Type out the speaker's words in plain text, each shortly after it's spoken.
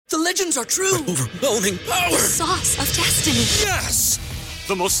The legends are true. Overwhelming power! Sauce of destiny. Yes!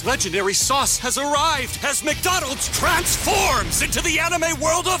 The most legendary sauce has arrived as McDonald's transforms into the anime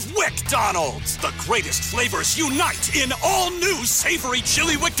world of WickDonald's. The greatest flavors unite in all new savory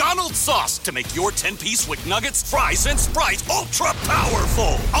chili McDonald's sauce to make your 10-piece Wick Nuggets, fries, and Sprite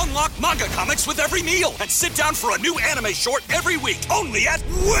ultra-powerful. Unlock manga comics with every meal and sit down for a new anime short every week only at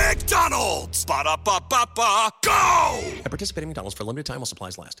WickDonald's. Ba-da-ba-ba-ba, go! At participating McDonald's for a limited time while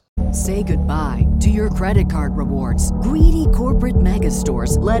supplies last. Say goodbye to your credit card rewards. Greedy corporate mega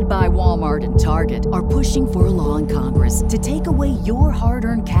stores, led by Walmart and Target, are pushing for a law in Congress to take away your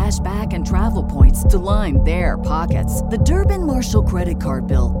hard-earned cash back and travel points to line their pockets. The Durbin-Marshall credit card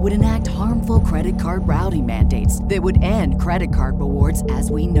bill would enact harmful credit card routing mandates that would end credit card rewards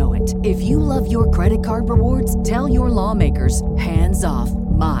as we know it. If you love your credit card rewards, tell your lawmakers, hands off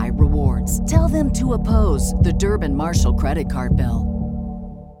my rewards. Tell them to oppose the Durbin-Marshall credit card bill.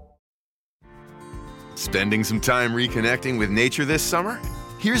 Spending some time reconnecting with nature this summer?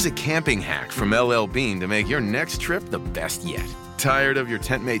 Here's a camping hack from LL Bean to make your next trip the best yet. Tired of your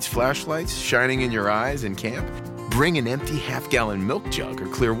tent mate's flashlights shining in your eyes in camp? Bring an empty half-gallon milk jug or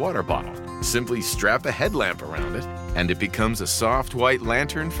clear water bottle. Simply strap a headlamp around it, and it becomes a soft white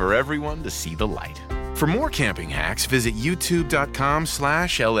lantern for everyone to see the light. For more camping hacks, visit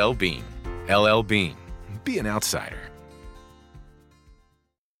youtube.com/LLbean. LL Bean. Be an outsider.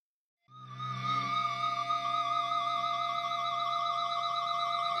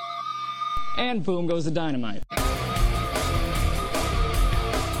 And boom goes the dynamite.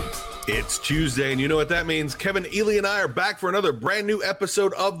 It's Tuesday, and you know what that means. Kevin Ely and I are back for another brand new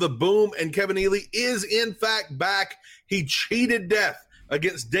episode of The Boom, and Kevin Ely is, in fact, back. He cheated death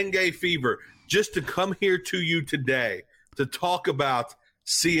against dengue fever just to come here to you today to talk about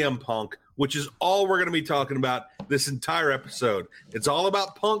CM Punk, which is all we're going to be talking about this entire episode. It's all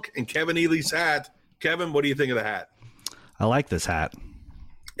about Punk and Kevin Ely's hat. Kevin, what do you think of the hat? I like this hat.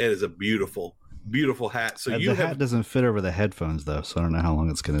 It is a beautiful, beautiful hat. So the hat doesn't fit over the headphones, though, so I don't know how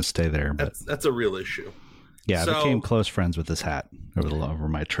long it's going to stay there. But that's a real issue. Yeah, I became close friends with this hat over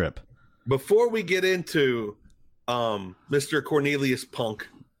my trip. Before we get into Mr. Cornelius Punk,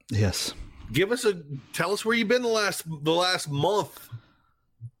 yes, tell us where you've been the last month.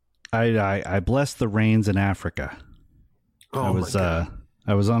 I blessed the rains in Africa. Oh,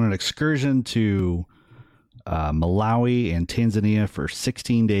 I was on an excursion to Malawi and Tanzania for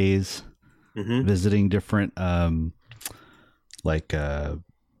 16 days, visiting different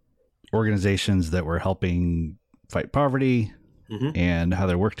organizations that were helping fight poverty and how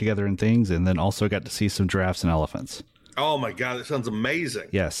they work together and things, and then also got to see some giraffes and elephants. Oh my God, that sounds amazing.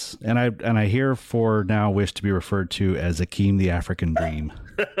 Yes, and I herefore now wish to be referred to as Akeem the African Dream.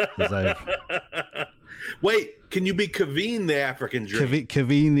 Wait, can you be Kaveen the African Dream?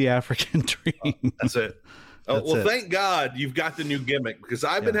 Kaveen the African Dream. That's it. Thank God you've got the new gimmick, because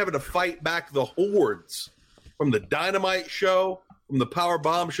I've been having to fight back the hordes from the Dynamite show, from the Power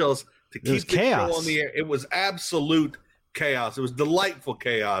Bombshells to keep the show on the air. It was absolute chaos. It was delightful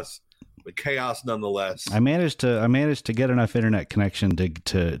chaos, but chaos nonetheless. I managed to get enough internet connection to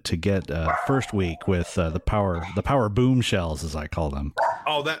get first week with the power boom shells, as I call them.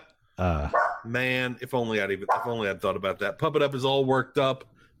 Oh, that man! If only I'd thought about that. Puppet Up is all worked up,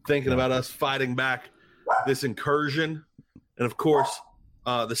 thinking about us fighting back this incursion. And of course,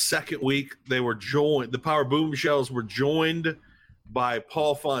 the second week the Power Boom Shells were joined by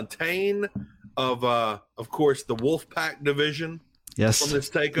Paul Fontaine of course the Wolfpack division. Yes, from this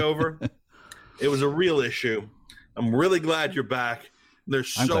takeover. It was a real issue. I'm really glad you're back.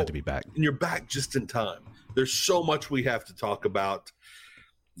 I'm glad to be back. And you're back just in time. There's so much we have to talk about.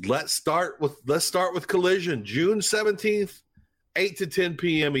 Let's start with Collision, June 17th, 8 to 10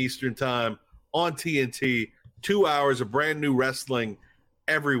 p.m. Eastern time on TNT. 2 hours of brand new wrestling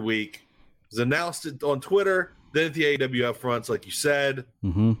every week. It was announced on Twitter, then at the AEW upfronts, like you said.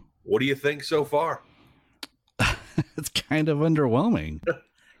 Mm-hmm. What do you think so far? It's kind of underwhelming.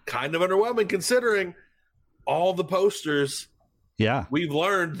 Kind of underwhelming considering all the posters we've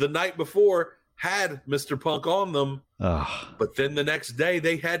learned the night before had Mr. Punk on them. But then the next day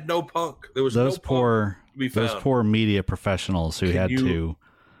they had no Punk. There was those no Punk to be found. Those poor media professionals who had to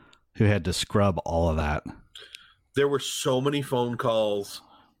scrub all of that. There were so many phone calls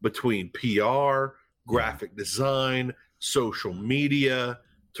between PR, graphic design, social media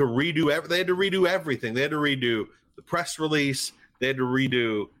to redo. They had to redo everything. They had to redo the press release. They had to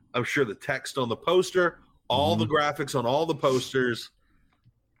redo, I'm sure, the text on the poster, all the graphics on all the posters.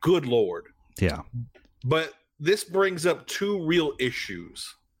 Good Lord. Yeah. But this brings up two real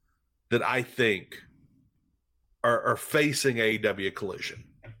issues that I think are facing AEW Collision.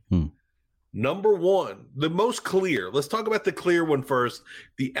 Number one, the most clear. Let's talk about the clear one first.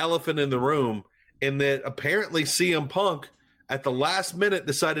 The elephant in the room, and that apparently CM Punk at the last minute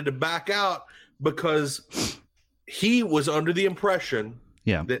decided to back out because he was under the impression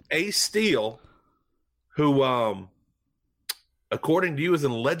that Ace Steel, who, according to you, is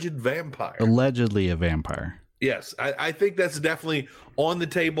an alleged vampire. Allegedly a vampire. Yes, I think that's definitely on the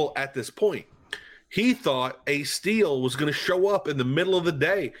table at this point. He thought Ace Steel was going to show up in the middle of the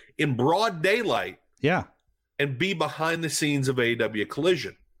day in broad daylight. Yeah. And be behind the scenes of AEW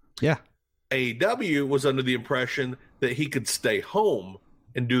Collision. Yeah. AEW was under the impression that he could stay home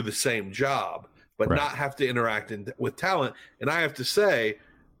and do the same job, but not have to interact with talent. And I have to say,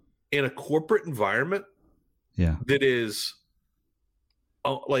 in a corporate environment that is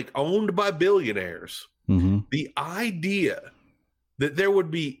like owned by billionaires, the idea that there would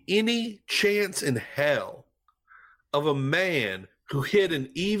be any chance in hell of a man who hit an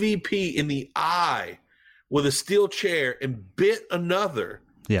EVP in the eye with a steel chair and bit another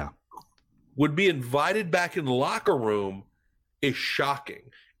would be invited back in the locker room is shocking.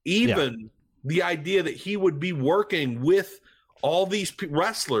 Even the idea that he would be working with all these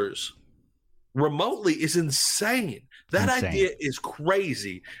wrestlers remotely is insane. That idea is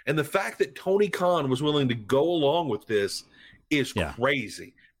crazy. And the fact that Tony Khan was willing to go along with this is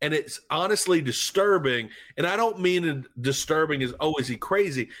crazy. And it's honestly disturbing. And I don't mean disturbing as, oh, is he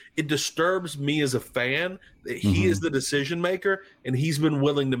crazy? It disturbs me as a fan that he is the decision maker and he's been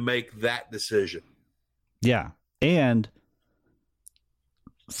willing to make that decision. Yeah. And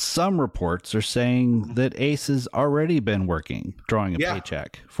some reports are saying that Ace has already been working, drawing a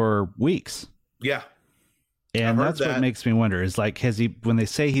paycheck for weeks. Yeah. And that's what makes me wonder is like, has he, when they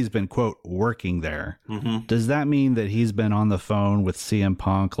say he's been, quote, working there, does that mean that he's been on the phone with CM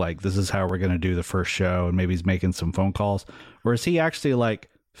Punk? Like, this is how we're going to do the first show. And maybe he's making some phone calls, or is he actually like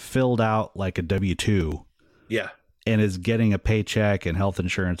filled out like a W-2? Yeah. And is getting a paycheck and health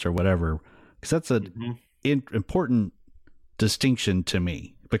insurance or whatever. Cause that's an important distinction to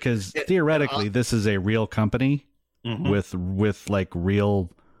me, because theoretically this is a real company with like real,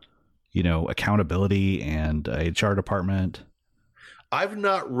 you know, accountability and HR department. I've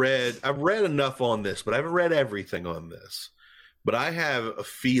read enough on this, but I haven't read everything on this. But I have a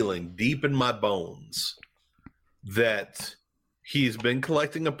feeling deep in my bones that he's been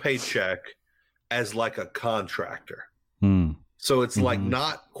collecting a paycheck as like a contractor. So it's like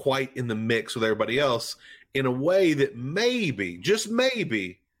not quite in the mix with everybody else in a way that maybe, just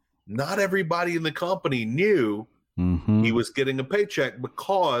maybe, not everybody in the company knew he was getting a paycheck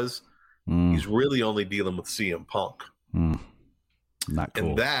because he's really only dealing with CM Punk. Not cool.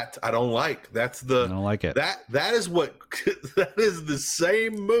 And that I don't like. I don't like it. That is what that is the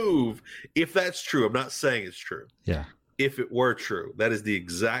same move. If that's true, I'm not saying it's true. Yeah. If it were true, that is the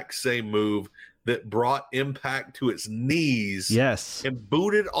exact same move that brought Impact to its knees. Yes. And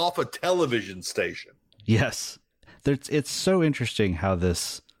booted off a television station. Yes. It's so interesting how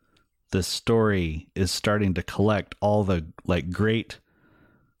this story is starting to collect all the like great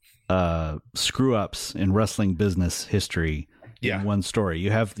screw ups in wrestling business history in one story. You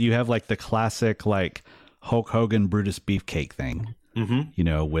have like the classic like Hulk Hogan Brutus Beefcake thing, you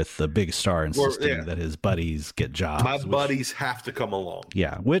know, with the big star insisting that his buddies get jobs. My buddies have to come along.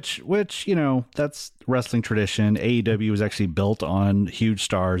 Yeah, which you know, that's wrestling tradition. AEW was actually built on huge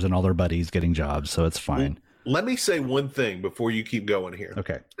stars and all their buddies getting jobs, so it's fine. Let me say one thing before you keep going here.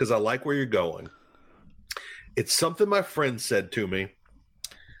 Okay. Because I like where you're going. It's something my friend said to me,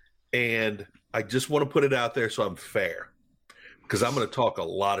 and I just want to put it out there so I'm fair. Because I'm going to talk a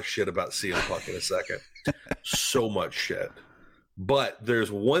lot of shit about CM Punk in a second. So much shit. But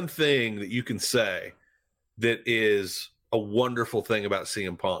there's one thing that you can say that is a wonderful thing about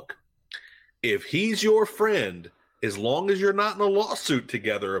CM Punk. If he's your friend, as long as you're not in a lawsuit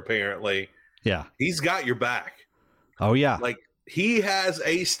together, apparently, he's got your back. Oh, yeah. Like, he has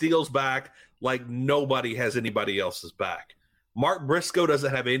Ace Steel's back like nobody has anybody else's back. Mark Briscoe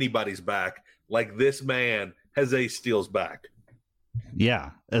doesn't have anybody's back like this man has Ace Steel's back.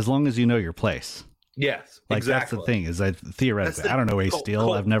 Yeah, as long as you know your place. Yes, like exactly. That's the thing is, theoretically, I don't know Ace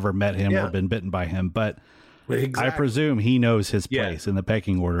Steel. I've never met him or been bitten by him, but I presume he knows his place in the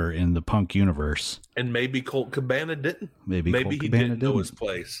pecking order in the Punk universe. And maybe Colt Cabana didn't. Maybe he didn't know his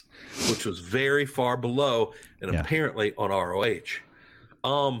place, which was very far below and apparently on ROH.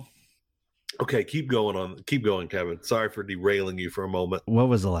 Okay, keep going, Kevin. Sorry for derailing you for a moment. What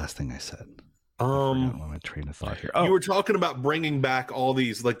was the last thing I said? I forgot my train of thought here. You were talking about bringing back all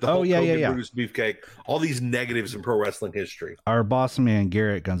these, like the Hulk Hogan, Brutus Beefcake, all these negatives in pro wrestling history. Our boss man,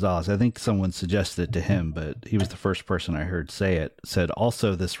 Garrett Gonzalez, I think someone suggested it to him, but he was the first person I heard say it, said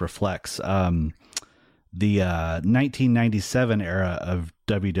also this reflects the 1997 era of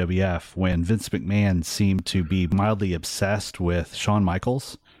WWF when Vince McMahon seemed to be mildly obsessed with Shawn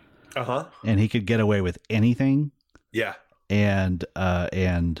Michaels. And he could get away with anything. Yeah. And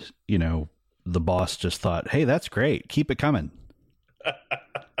you know, the boss just thought, hey, that's great. Keep it coming.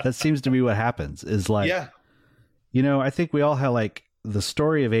 That seems to be what happens is like, you know, I think we all have like the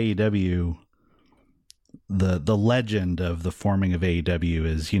story of AEW, the legend of the forming of AEW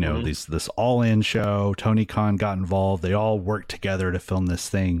is, you know, this all in show. Tony Khan got involved. They all worked together to film this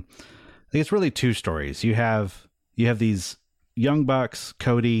thing. I think it's really two stories. You have these young bucks,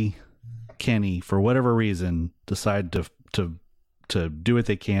 Cody, Kenny, for whatever reason, decide to do what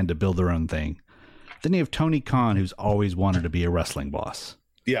they can to build their own thing. Then you have Tony Khan, who's always wanted to be a wrestling boss.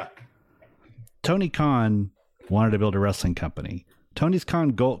 Yeah. Tony Khan wanted to build a wrestling company. Tony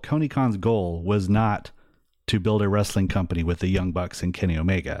Khan's goal was not to build a wrestling company with the Young Bucks and Kenny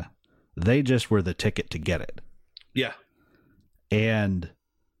Omega. They just were the ticket to get it. Yeah. And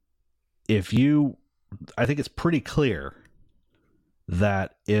I think it's pretty clear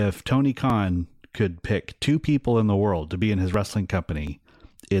that if Tony Khan could pick two people in the world to be in his wrestling company,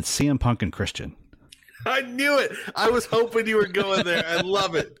 it's CM Punk and Christian. I knew it. I was hoping you were going there. I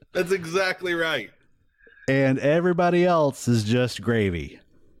love it. That's exactly right. And everybody else is just gravy.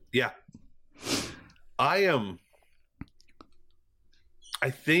 Yeah. I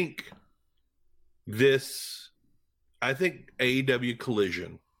think AEW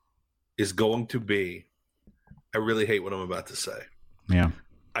Collision is going to be, I really hate what I'm about to say. Yeah.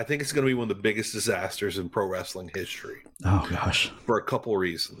 I think it's going to be one of the biggest disasters in pro wrestling history. Oh, gosh. For a couple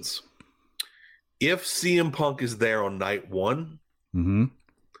reasons. If CM Punk is there on night 1,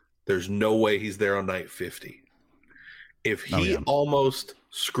 there's no way he's there on night 50. If he almost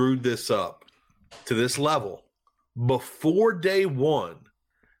screwed this up to this level before day 1,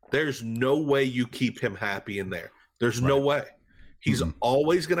 there's no way you keep him happy in there. There's no way. He's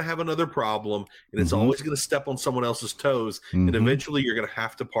always going to have another problem, and it's always going to step on someone else's toes, and eventually you're going to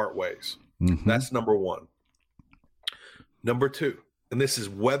have to part ways. That's number 1. Number 2, and this is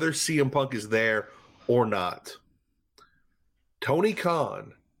whether CM Punk is there or not. Tony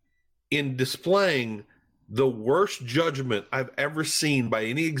Khan, in displaying the worst judgment I've ever seen by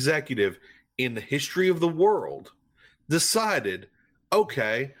any executive in the history of the world, decided,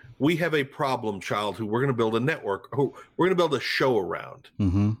 okay, we have a problem child who we're going to build a network, who we're going to build a show around.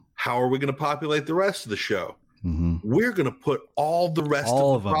 How are we going to populate the rest of the show? We're going to put all the rest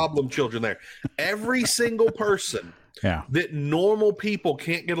of the problem children there. Every single person that normal people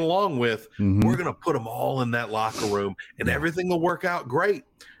can't get along with, we're going to put them all in that locker room, and everything will work out great.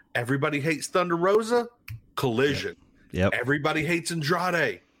 Everybody hates Thunder Rosa? Collision. Everybody hates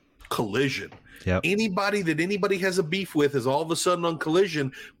Andrade? Collision. Anybody that anybody has a beef with is all of a sudden on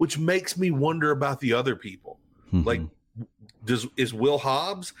Collision, which makes me wonder about the other people. Like, is Will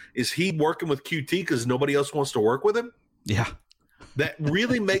Hobbs, is he working with QT because nobody else wants to work with him? Yeah. That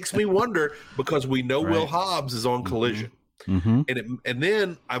really makes me wonder, because we know Will Hobbs is on Collision. And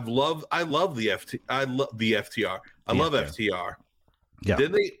then I love the FTR. I love FTR. Yeah.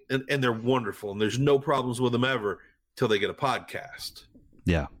 Then and they're wonderful, and there's no problems with them ever till they get a podcast.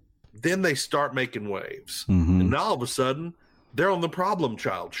 Yeah. Then they start making waves, and now all of a sudden they're on the Problem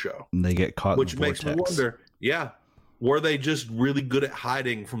Child show. And they get caught, which in the makes me wonder. Were they just really good at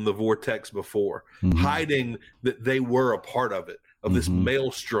hiding from the vortex before, hiding that they were a part of it, of this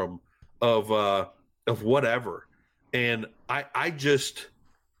maelstrom of whatever? And I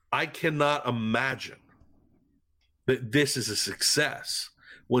cannot imagine that this is a success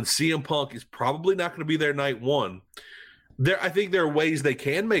when CM Punk is probably not going to be there night 1. I think there are ways they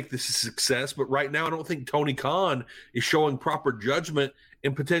can make this a success, but right now I don't think Tony Khan is showing proper judgment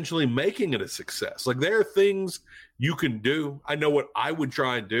in potentially making it a success. Like, there are things you can do. I know what I would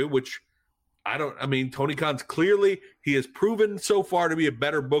try and do, which Tony Khan's he has proven so far to be a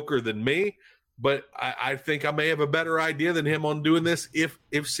better booker than me, but I think I may have a better idea than him on doing this if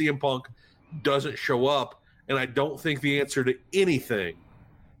CM Punk doesn't show up. And I don't think the answer to anything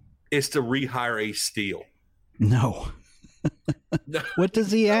is to rehire Ace Steel. No. What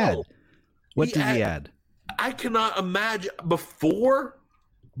does he add? What does he add? I cannot imagine before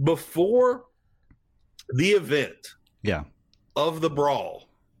the event of the brawl,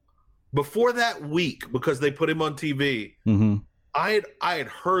 before that week, because they put him on TV, I had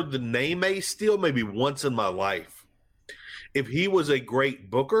heard the name Ace Steel maybe once in my life. If he was a great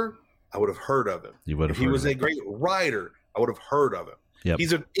booker, I would have heard of him. You would have. If he was a great writer, I would have heard of him. Yep.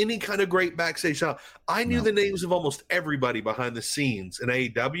 He's any kind of great backstage talent. I knew the names of almost everybody behind the scenes in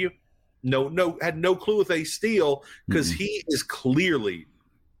AEW. Had no clue with Ace Steel because he is clearly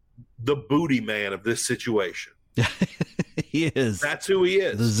the booty man of this situation. He is. That's who he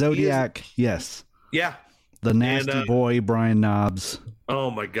is. The Zodiac, yes. Yeah. The nasty boy, Brian Knobbs.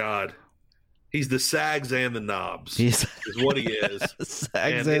 Oh, my God. He's the Sags and the Knobs. Is what he is.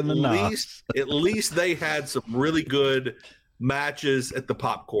 Sags and the Knobs. At least they had some really good matches at the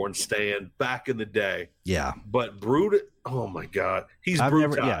popcorn stand back in the day. Yeah. But oh my God. He's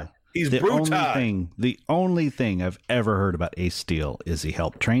brutal. He's brutal. The only thing I've ever heard about Ace Steel is he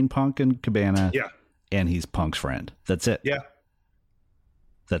helped train Punk and Cabana. Yeah. And he's Punk's friend. That's it. Yeah.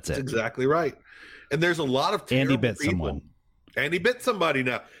 That's it. That's exactly right. And there's a lot of terrible And he bit people. someone. And he bit somebody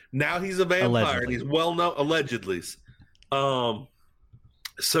now. Now he's a vampire. Allegedly. And he's well known, allegedly. So,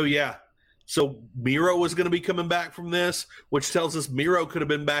 yeah. So Miro was going to be coming back from this, which tells us Miro could have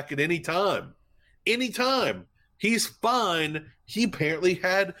been back at any time. Anytime. He's fine. He apparently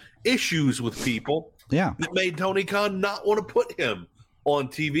had issues with people that made Tony Khan not want to put him on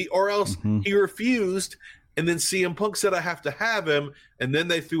TV, or else he refused. And then CM Punk said, I have to have him. And then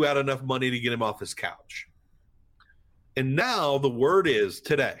they threw out enough money to get him off his couch. And now the word is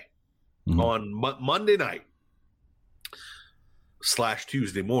today on Monday night /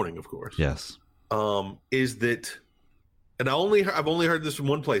 Tuesday morning, of course. Yes. Is that, and I've only heard this from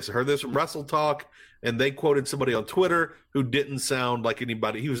one place. I heard this from Wrestle Talk, and they quoted somebody on Twitter who didn't sound like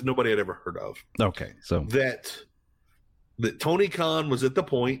anybody. He was nobody I'd ever heard of. Okay, so that Tony Khan was at the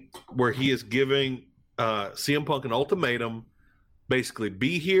point where he is giving CM Punk an ultimatum, basically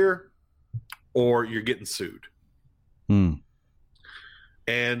be here or you're getting sued.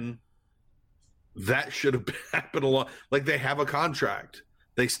 And that should have happened a lot. Like, they have a contract.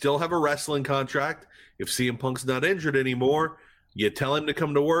 They still have a wrestling contract. If CM Punk's not injured anymore, you tell him to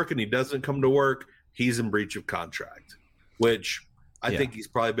come to work and he doesn't come to work, he's in breach of contract, which I think he's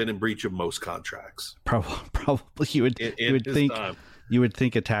probably been in breach of most contracts. Probably you would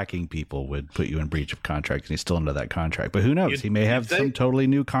think attacking people would put you in breach of contract, and he's still under that contract. But who knows? He may have some totally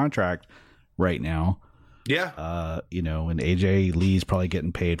new contract right now. Yeah. And AJ Lee's probably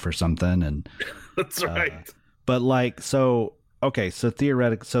getting paid for something, and that's right. But so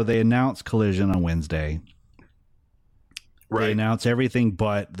theoretically, so they announced Collision on Wednesday. Right. They announce everything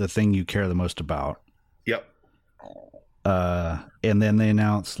but the thing you care the most about. Yep. And then they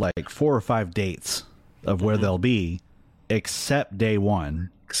announce like 4 or 5 dates of where they'll be, except day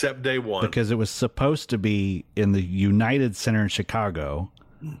one. Because it was supposed to be in the United Center in Chicago.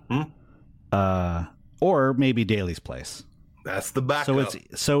 Or maybe Daly's place. That's the backup.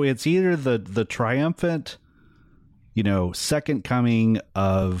 So it's either the triumphant, second coming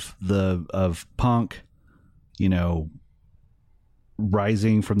of Punk,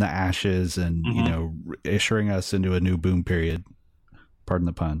 rising from the ashes and issuing us into a new boom period. Pardon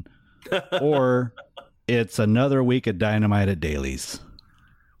the pun. Or it's another week of Dynamite at Daly's.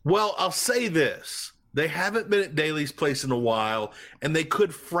 Well, I'll say this: they haven't been at Daly's place in a while, and they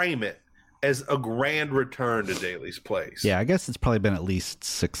could frame it as a grand return to Daly's place. Yeah, I guess it's probably been at least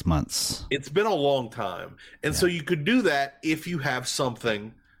 6 months. It's been a long time. And so you could do that if you have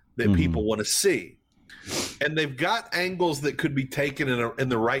something that people want to see. And they've got angles that could be taken in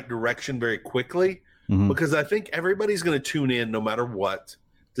the right direction very quickly, because I think everybody's going to tune in no matter what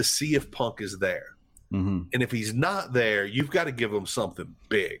to see if Punk is there. And if he's not there, you've got to give him something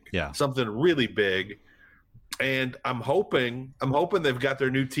big, something really big. And I'm hoping they've got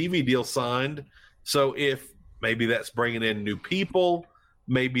their new TV deal signed. So if maybe that's bringing in new people,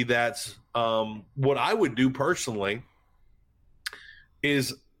 maybe that's what I would do personally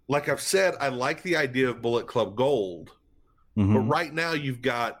is, like I've said, I like the idea of Bullet Club Gold, but right now you've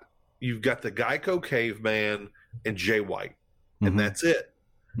got the Geico Caveman and Jay White, and that's it.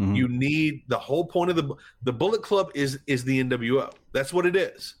 You need the whole point of the Bullet Club is the NWO. That's what it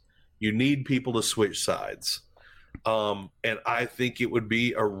is. You need people to switch sides. And I think it would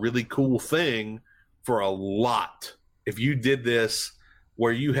be a really cool thing for a lot if you did this,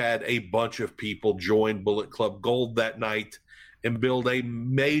 where you had a bunch of people join Bullet Club Gold that night and build a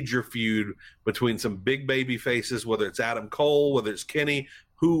major feud between some big baby faces, whether it's Adam Cole, whether it's Kenny,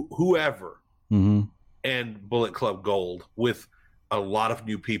 whoever, and Bullet Club Gold, with a lot of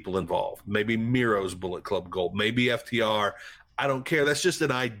new people involved. Maybe Miro's Bullet Club Gold, maybe FTR. I don't care. That's just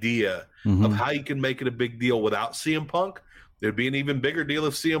an idea of how you can make it a big deal without CM Punk. There'd be an even bigger deal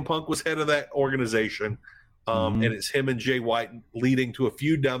if CM Punk was head of that organization. And it's him and Jay White leading to a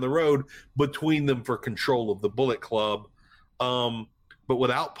feud down the road between them for control of the Bullet Club. But But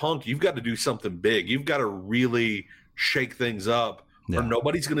without Punk, you've got to do something big. You've got to really shake things up, or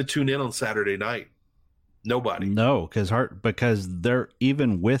nobody's going to tune in on Saturday night. Nobody. No, because they're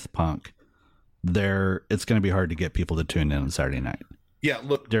even with Punk, it's going to be hard to get people to tune in on Saturday night. Yeah,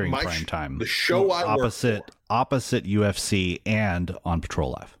 look, during prime time. The show opposite UFC and on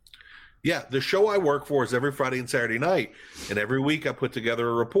Patrol Live. Yeah, the show I work for is every Friday and Saturday night, and every week I put together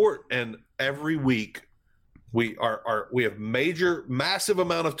a report, and every week we have massive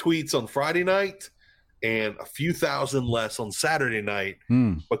amount of tweets on Friday night and a few thousand less on Saturday night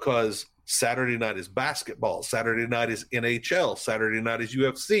because Saturday night is basketball, Saturday night is NHL, Saturday night is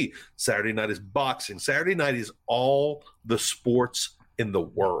UFC, Saturday night is boxing, Saturday night is all the sports in the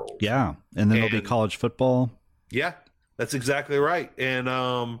world. Yeah, and then there'll be college football. Yeah, that's exactly right.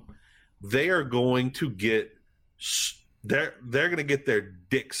 And they are going to get they're going to get their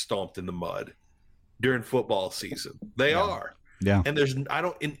dick stomped in the mud during football season. They are. Yeah. And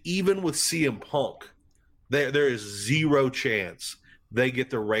and even with CM Punk, there is zero chance they get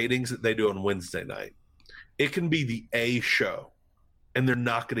the ratings that they do on Wednesday night. It can be the A show, and they're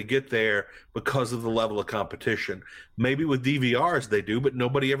not going to get there because of the level of competition. Maybe with DVRs they do, but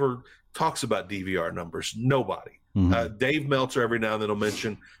nobody ever talks about DVR numbers. Nobody. Dave Meltzer every now and then will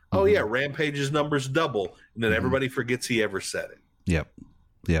mention, oh yeah, Rampage's numbers double, and then everybody forgets he ever said it.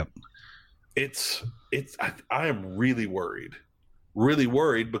 Yep. I am really worried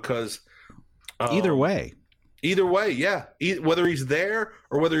because either way, yeah, whether he's there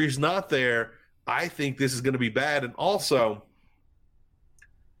or whether he's not there, I think this is going to be bad. And also,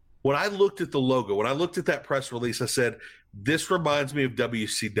 when I looked at the logo, when I looked at that press release, I said, this reminds me of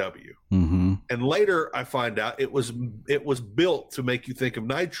WCW. And later I find out it was built to make you think of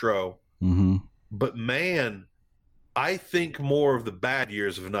Nitro. But man, I think more of the bad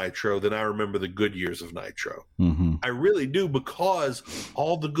years of Nitro than I remember the good years of Nitro. I really do, because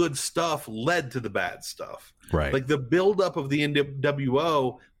all the good stuff led to the bad stuff. Right. Like the buildup of the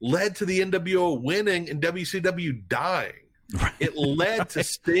NWO led to the NWO winning and WCW dying. Right. It led to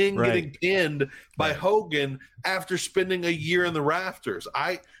Sting getting pinned by Hogan after spending a year in the rafters.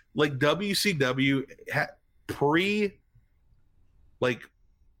 WCW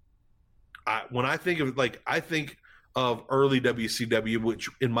when I think of I think of early WCW, which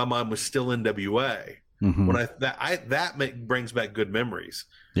in my mind was still NWA. When that brings back good memories.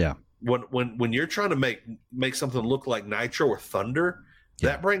 Yeah. When you're trying to make something look like Nitro or Thunder,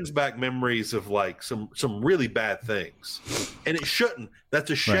 that brings back memories of some really bad things. And it shouldn't.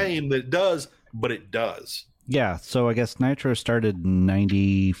 That's a shame that it does, but it does. Yeah, so I guess Nitro started in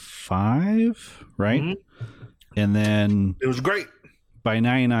 95, right? And then it was great. By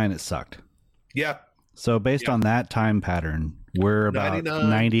 99 it sucked. Yeah. So based on that time pattern, we're about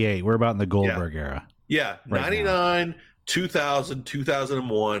 98. We're about in the Goldberg era. Yeah, right 99, now. 2000,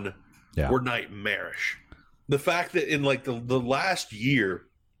 2001 were nightmarish. The fact that in the last year,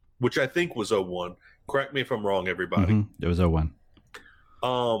 which I think was 01, correct me if I'm wrong, everybody. It was 01.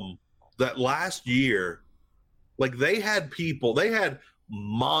 That last year, they had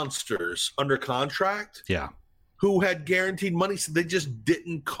monsters under contract. Yeah. Who had guaranteed money, so they just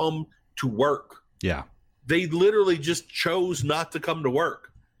didn't come to work. Yeah. They literally just chose not to come to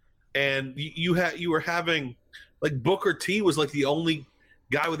work. And you were having Booker T was the only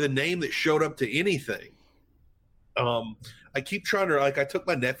guy with a name that showed up to anything. I keep trying to I took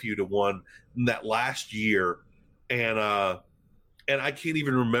my nephew to one in that last year, and I can't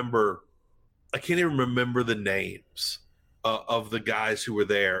even remember the names of the guys who were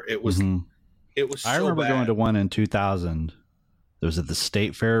there. It was I remember going to one in 2000. It was at the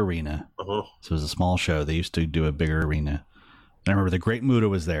State Fair Arena. So it was a small show. They used to do a bigger arena. And I remember the Great Muta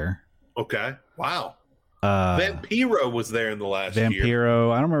was there. Okay. Wow. Vampiro was there in the last year.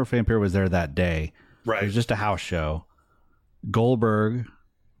 Vampiro. I don't remember if Vampiro was there that day. Right. It was just a house show. Goldberg,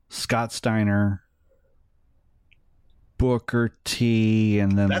 Scott Steiner, Booker T,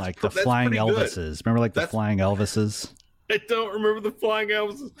 and then the Flying Elvises. Remember the Flying Elvises? I don't remember the Flying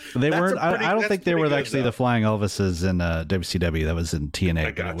Elvises. They weren't. I don't think they were actually the Flying Elvises in WCW. That was in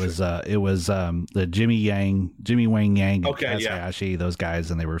TNA. But it was the Jimmy Wang Yang, and Takahashi, those guys,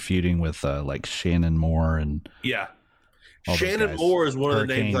 and they were feuding with Shannon Moore and Shannon Moore is one of the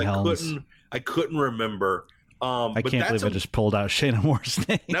names I couldn't remember. I can't believe I just pulled out Shannon Moore's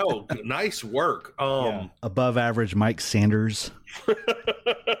name. No, nice work. Above average Mike Sanders.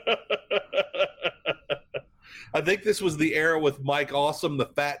 I think this was the era with Mike Awesome, the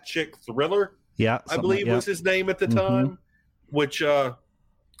Fat Chick Thriller. Yeah, I believe was his name at the time. Which you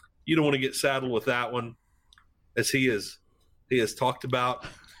don't want to get saddled with that one, as he has talked about.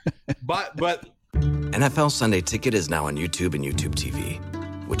 but NFL Sunday Ticket is now on YouTube and YouTube TV,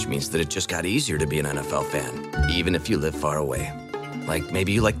 which means that it just got easier to be an NFL fan, even if you live far away. Like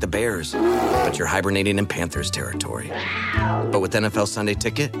maybe you like the Bears, but you're hibernating in Panthers territory. But with NFL Sunday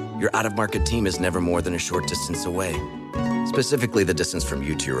Ticket, your out-of-market team is never more than a short distance away. Specifically, the distance from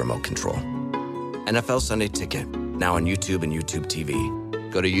you to your remote control. NFL Sunday Ticket, now on YouTube and YouTube TV.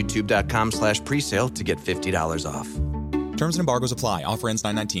 Go to youtube.com/presale to get $50 off. Terms and embargoes apply. Offer ends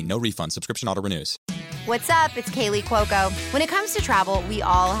 9/19. No refund. Subscription auto renews. What's up? It's Kaylee Cuoco. When it comes to travel, we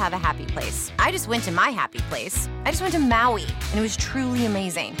all have a happy place. I just went to my happy place. I just went to Maui, and it was truly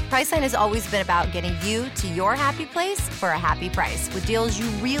amazing. Priceline has always been about getting you to your happy place for a happy price with deals you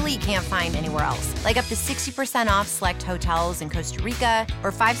really can't find anywhere else. Like up to 60% off select hotels in Costa Rica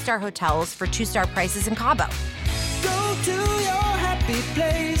or 5-star hotels for 2-star prices in Cabo. Go to your happy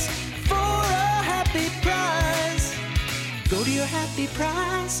place for a happy price. Go to your happy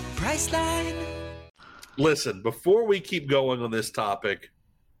price, Priceline. Listen, before we keep going on this topic,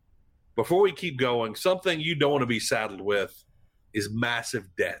 something you don't want to be saddled with is massive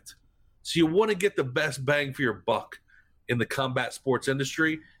debt. So you want to get the best bang for your buck in the combat sports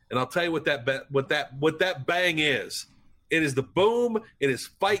industry, and I'll tell you what that bang is. It is the Boom. It is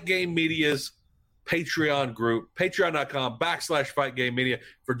Fight Game Media's Patreon group, patreon.com/Fight Game Media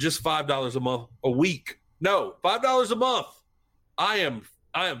for just $5 a week. No, $5 a month. I am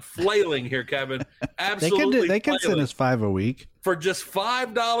flailing here, Kevin. Absolutely, they can send us $5 a week for just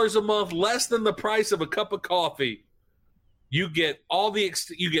 $5 a month, less than the price of a cup of coffee. You get all the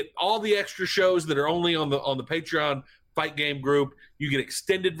extra shows that are only on the Patreon Fight Game group. You get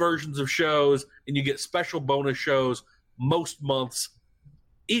extended versions of shows, and you get special bonus shows most months.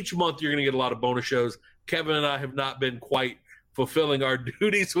 Each month, you're going to get a lot of bonus shows. Kevin and I have not been quite fulfilling our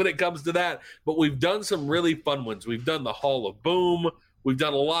duties when it comes to that, but we've done some really fun ones. We've done the Hall of Boom. We've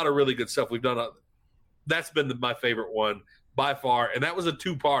done a lot of really good stuff. That's been my favorite one by far, and that was a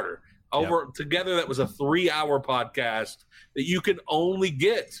 2-parter. Together, that was a 3-hour podcast that you can only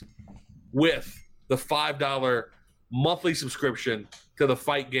get with the $5 monthly subscription to the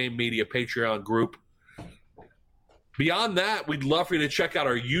Fight Game Media Patreon group. Beyond that, we'd love for you to check out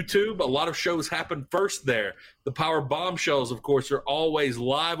our YouTube. A lot of shows happen first there. The Power Bombshells, of course, are always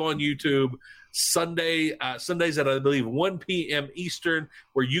live on YouTube Sundays at, I believe, 1 p.m. Eastern,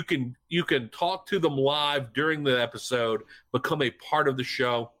 where you can talk to them live during the episode, become a part of the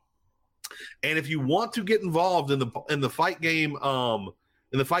show. And if you want to get involved in the Fight Game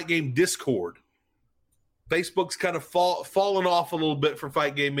Discord, Facebook's kind of fallen off a little bit for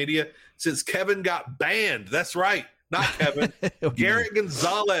Fight Game Media since Kevin got banned. That's right. Not Kevin. Garrett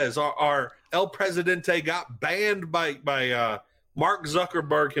Gonzalez, our El Presidente, got banned by Mark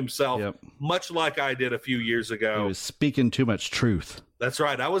Zuckerberg himself, much like I did a few years ago. He was speaking too much truth. That's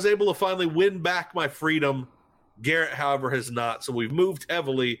right. I was able to finally win back my freedom. Garrett, however, has not. So we've moved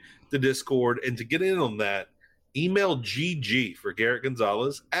heavily to Discord. And to get in on that, email GG for Garrett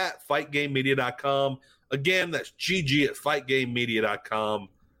Gonzalez at fightgamemedia.com. Again, that's GG at fightgamemedia.com.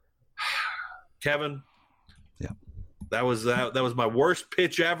 Kevin, that was my worst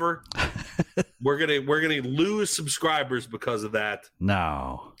pitch ever. We're gonna lose subscribers because of that.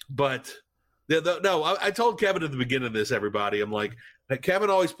 No, but no. I told Kevin at the beginning of this, everybody. I'm like, Kevin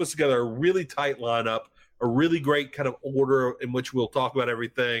always puts together a really tight lineup, a really great kind of order in which we'll talk about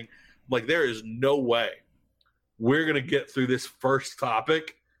everything. I'm like, there is no way we're gonna get through this first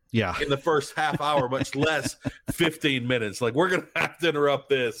topic. Yeah, in the first half hour, much less 15 minutes. Like, we're gonna have to interrupt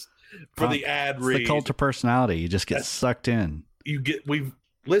this for the ad read. It's the cult of personality. You just get sucked in.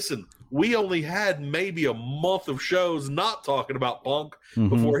 We only had maybe a month of shows not talking about Punk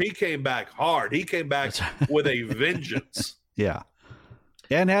before he came back hard. He came back with a vengeance. Yeah.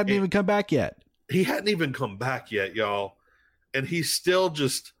 And hadn't even come back yet. He hadn't even come back yet, y'all. And he's still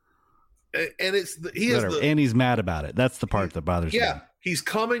just and he's mad about it. That's the part that bothers me. Yeah. He's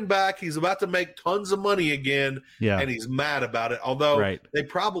coming back. He's about to make tons of money again. Yeah. And he's mad about it. Although he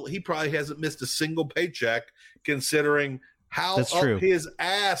probably hasn't missed a single paycheck considering how his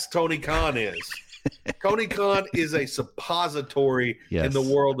ass Tony Khan is. Tony Khan is a suppository in the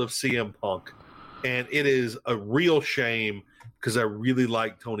world of CM Punk. And it is a real shame because I really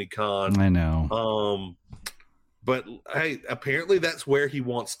like Tony Khan. I know. But hey, apparently that's where he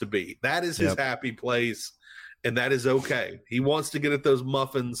wants to be. That is his happy place. And that is okay. He wants to get at those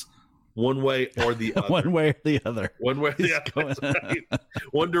muffins one way or the other. One way or the other. One way or the other. Right.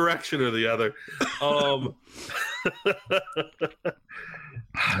 One direction or the other.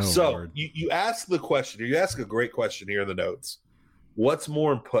 You ask the question. You ask a great question here in the notes. What's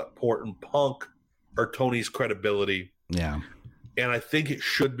more important, Punk or Tony's credibility? Yeah. And I think it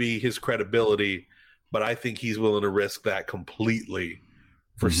should be his credibility but I think he's willing to risk that completely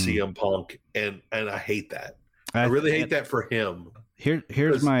for CM Punk, and I hate that. I really hate that for him.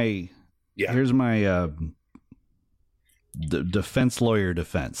 Here's my defense lawyer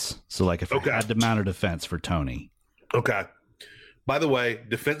defense. So like if I had to mount a defense for Tony. Okay. By the way,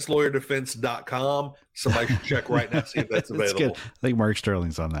 defenselawyerdefense.com. Somebody should check right now, see if that's available. Good. I think Mark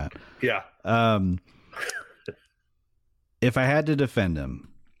Sterling's on that. Yeah. If I had to defend him,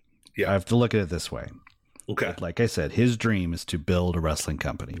 I have to look at it this way. Okay. Like I said, his dream is to build a wrestling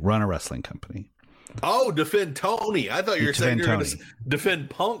company, run a wrestling company. Oh, defend Tony. I thought you were saying you're going to defend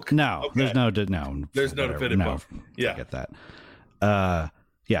Punk. No, okay. There's no defending Punk. Yeah. Get that.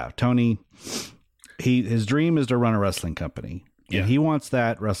 Tony, his dream is to run a wrestling company. And he wants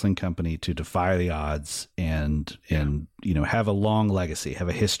that wrestling company to defy the odds and have a long legacy, have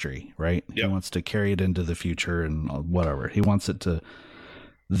a history, right? He wants to carry it into the future and whatever. He wants it to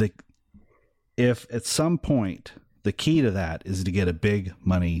if at some point the key to that is to get a big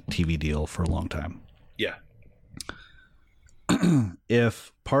money TV deal for a long time. Yeah.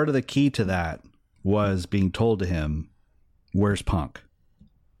 If part of the key to that was being told to him, where's Punk?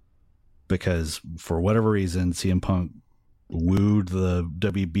 Because for whatever reason, CM Punk wooed the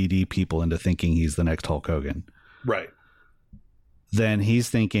WBD people into thinking he's the next Hulk Hogan. Right. Then he's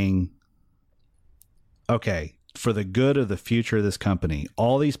thinking, okay, for the good of the future of this company,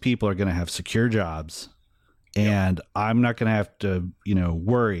 all these people are going to have secure jobs, and I'm not going to have to,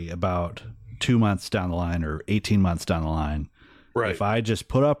 worry about 2 months down the line or 18 months down the line. Right. If I just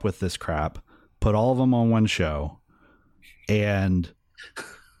put up with this crap, put all of them on one show and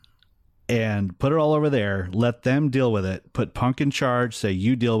put it all over there, let them deal with it, put Punk in charge, say,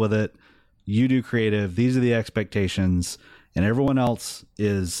 you deal with it, you do creative, these are the expectations, and everyone else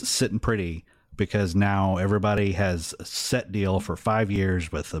is sitting pretty because now everybody has a set deal for 5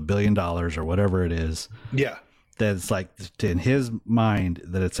 years with $1 billion or whatever it is. Yeah. That's like, in his mind,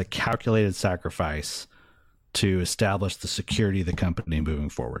 that it's a calculated sacrifice to establish the security of the company moving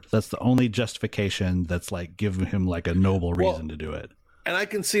forward. That's the only justification that's like giving him like a noble reason to do it. And I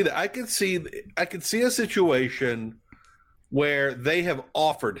can see that. I can see a situation where they have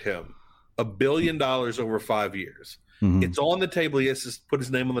offered him $1 billion over 5 years. Mm-hmm. It's on the table. He has to put his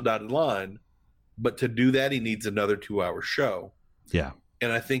name on the dotted line. But to do that, he needs another 2-hour show. Yeah.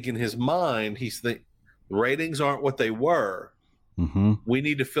 And I think in his mind, the ratings aren't what they were. Mm-hmm. We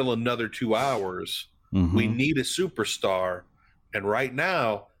need to fill another 2 hours. Mm-hmm. We need a superstar. And right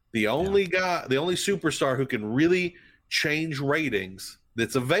now, the only superstar who can really change ratings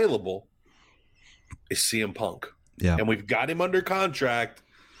that's available is CM Punk. Yeah. And we've got him under contract.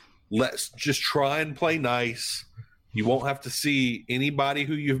 Let's just try and play nice. You won't have to see anybody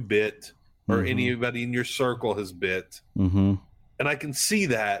who you've bit or anybody in your circle has bit. Mm-hmm. And I can see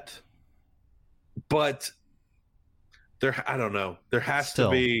that. But I don't know. There has to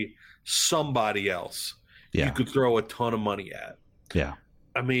be somebody else you could throw a ton of money at. Yeah.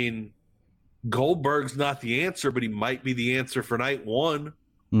 I mean, Goldberg's not the answer, but he might be the answer for night one.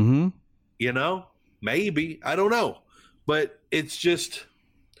 Mm-hmm. Maybe. I don't know. But it's just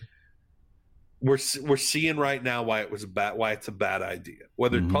we're seeing right now why it's a bad idea.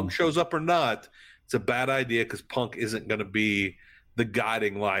 Whether Punk shows up or not, it's a bad idea because Punk isn't going to be the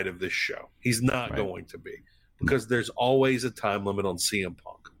guiding light of this show. He's not going to be, because there's always a time limit on CM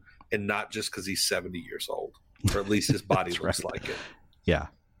Punk, and not just because he's 70 years old, or at least his body looks like it. Yeah.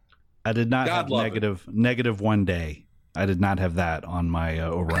 I did not have negative 1 day. I did not have that on my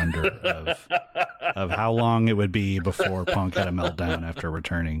over-under of how long it would be before Punk had a meltdown after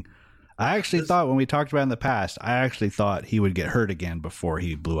returning. I actually thought, when we talked about it in the past, he would get hurt again before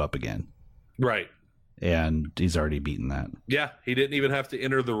he blew up again. Right. And he's already beaten that. Yeah, he didn't even have to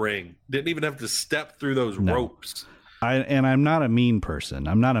enter the ring. Didn't even have to step through those ropes. I'm not a mean person.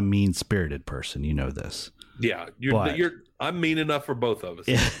 I'm not a mean-spirited person. You know this. Yeah, I'm mean enough for both of us.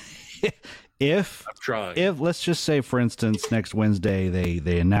 If I'm trying. If let's just say, for instance, next Wednesday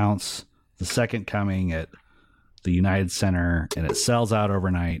they announce the second coming at the United Center and it sells out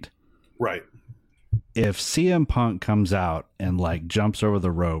overnight. Right. If CM Punk comes out and like jumps over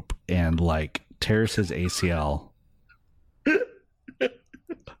the rope and like tears his ACL,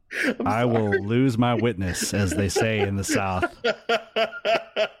 I will lose my witness, as they say in the South,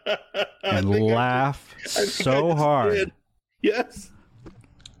 and laugh so hard. Yes.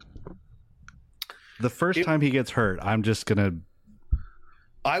 The first time he gets hurt, I'm just going to...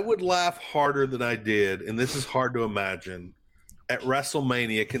 I would laugh harder than I did, and this is hard to imagine, at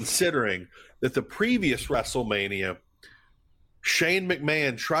WrestleMania, considering that the previous WrestleMania, Shane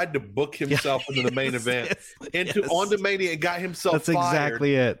McMahon tried to book himself into the main event, onto Mania, and got himself fired. That's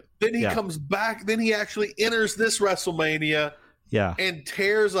exactly it. Then he comes back. Then he actually enters this WrestleMania and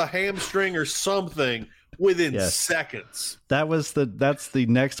tears a hamstring or something within seconds. That's the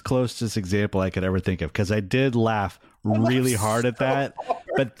next closest example I could ever think of, because I did laugh really hard at that,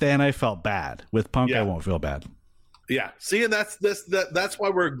 but then I felt bad. With Punk, I won't feel bad. Yeah. See, and that's why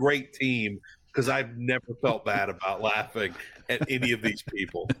we're a great team, because I've never felt bad about laughing at any of these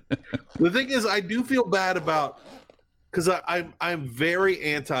people. The thing is, I do feel bad about, because I'm very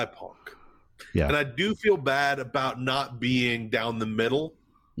anti-Punk. Yeah. And I do feel bad about not being down the middle.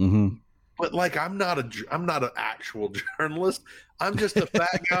 Mm-hmm. But like, I'm not an actual journalist. I'm just a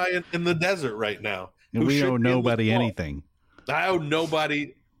fat guy in the desert right now. And we owe nobody anything. I owe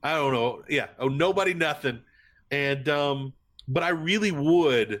nobody. I don't know. Yeah. Owe nobody nothing. And, but I really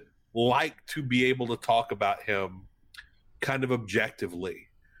would like to be able to talk about him kind of objectively.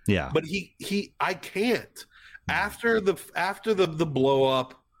 Yeah. But I can't. After the blow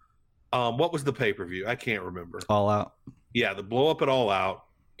up, what was the pay-per-view? I can't remember. All Out. Yeah, the blow up at All Out.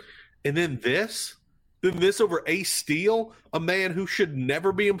 And then this over Ace Steel, a man who should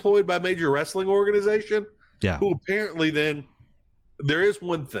never be employed by a major wrestling organization. Yeah. Who apparently then, there is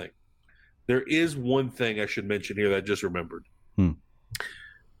one thing I should mention here that I just remembered.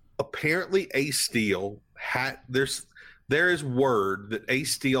 Apparently Ace Steel there is word that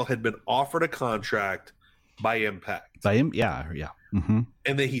Ace Steel had been offered a contract by Impact. By him? Yeah. Mm-hmm.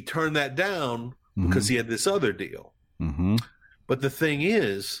 And then he turned that down because he had this other deal. Mm-hmm. But the thing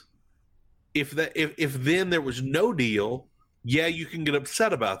is, if then there was no deal, you can get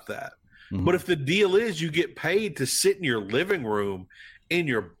upset about that. Mm-hmm. But if the deal is you get paid to sit in your living room in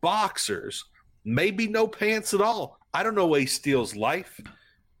your boxers, maybe no pants at all. I don't know Ace Steel's life.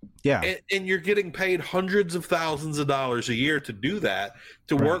 Yeah. And you're getting paid hundreds of thousands of dollars a year to do that,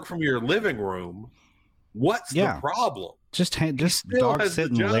 to work from your living room. What's the problem? Just dog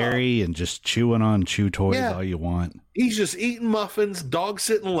sitting Larry and just chewing on chew toys all you want. He's just eating muffins, dog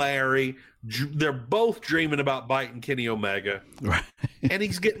sitting Larry. They're both dreaming about biting Kenny Omega. Right. And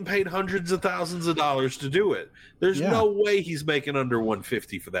he's getting paid hundreds of thousands of dollars to do it. There's no way he's making under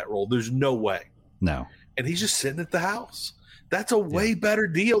 $150 for that role. There's no way. No. And he's just sitting at the house. That's a way better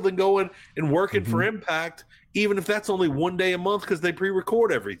deal than going and working for Impact, even if that's only one day a month because they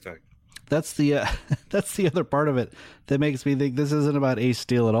pre-record everything. That's the other part of it that makes me think this isn't about Ace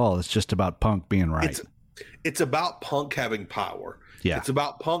Steel at all. It's just about Punk being right. It's about Punk having power. Yeah. It's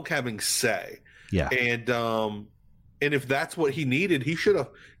about Punk having say. Yeah. And if that's what he needed, he should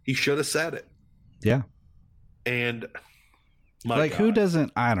have said it. Yeah. And who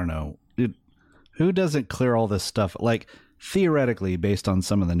doesn't, I don't know, who doesn't clear all this stuff? Like, theoretically, based on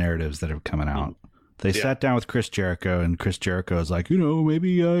some of the narratives that have come out, they sat down with Chris Jericho, and Chris Jericho is like,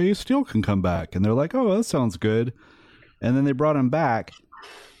 maybe Ace Steel can come back. And they're like, oh, that sounds good. And then they brought him back.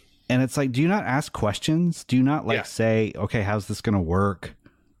 And it's like, do you not ask questions? Do you not say, okay, how's this going to work?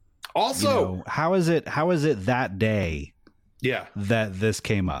 Also, how is it that day that this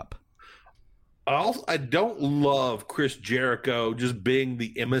came up? I don't love Chris Jericho just being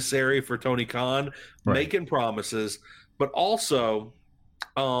the emissary for Tony Khan, making promises, but also,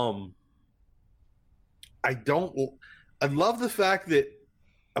 I love the fact that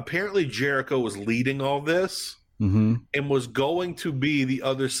apparently Jericho was leading all this and was going to be the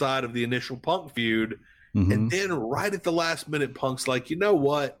other side of the initial Punk feud. And then right at the last minute, Punk's like, you know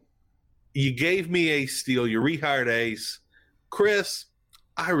what? You gave me Ace Steel. You rehired Ace. Chris,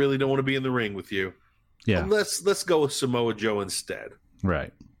 I really don't want to be in the ring with you. Yeah. Let's go with Samoa Joe instead.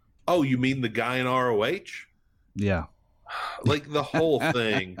 Right. Oh, you mean the guy in ROH? Yeah. Like the whole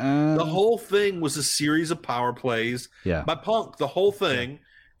thing. The whole thing was a series of power plays by Punk. The whole thing.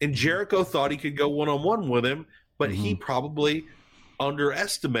 And Jericho thought he could go one-on-one with him, but he probably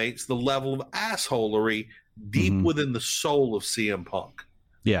underestimates the level of assholery deep within the soul of CM Punk.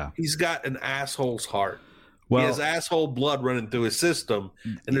 Yeah. He's got an asshole's heart. He has asshole blood running through his system,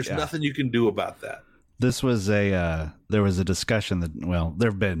 and there's nothing you can do about that. This was there was a discussion that, there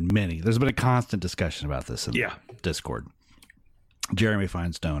have been many. There's been a constant discussion about this in Discord. Jeremy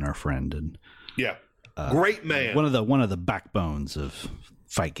Feinstein, our friend, and great man, one of the backbones of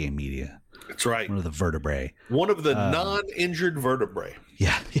Fight Game Media. That's right. One of the vertebrae. One of the non-injured vertebrae.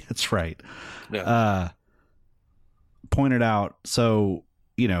 Yeah, that's right. Yeah. Pointed out, so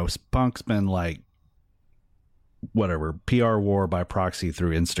Punk's been like, whatever, PR war by proxy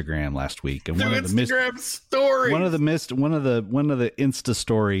through Instagram last week, and one of the Insta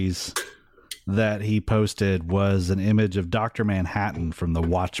stories that he posted was an image of Dr. Manhattan from The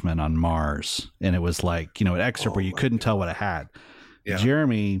Watchmen on Mars. And it was like, an excerpt where you couldn't tell what it had. Yeah.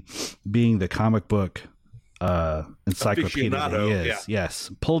 Jeremy, being the comic book encyclopedia that he is,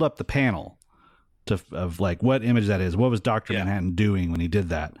 yes, pulled up the panel of like what image that is. What was Dr. Manhattan doing when he did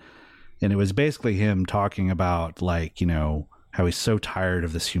that? And it was basically him talking about like, how he's so tired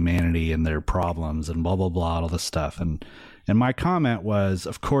of this humanity and their problems and blah, blah, blah, all this stuff. And my comment was,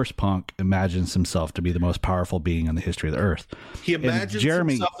 of course, Punk imagines himself to be the most powerful being in the history of the earth. He imagines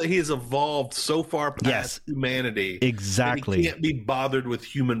himself that he has evolved so far past humanity. Exactly. He can't be bothered with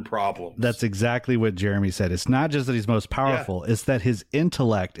human problems. That's exactly what Jeremy said. It's not just that he's most powerful. It's that his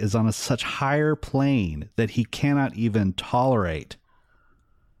intellect is on a such higher plane that he cannot even tolerate.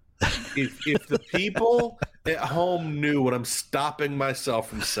 If the people at home knew what I'm stopping myself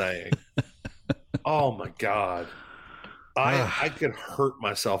from saying, oh my God. I could hurt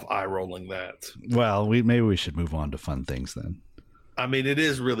myself eye rolling that. Well, maybe we should move on to fun things then. I mean, it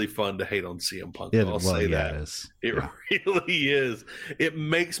is really fun to hate on CM Punk. I'll say that. It is. It really is. It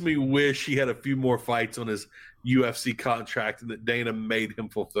makes me wish he had a few more fights on his UFC contract and that Dana made him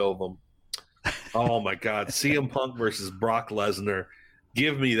fulfill them. Oh my God. CM Punk versus Brock Lesnar.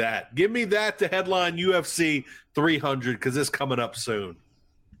 Give me that. Give me that to headline UFC 300 because it's coming up soon.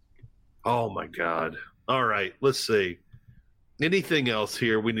 Oh my God. All right. Let's see. Anything else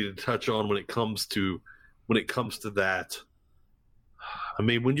here we need to touch on when it comes to that? I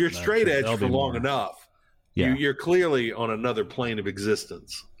mean, when you're straight edge for long enough, you're clearly on another plane of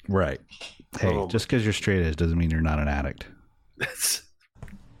existence. Right. Hey, just because you're straight edge doesn't mean you're not an addict. There's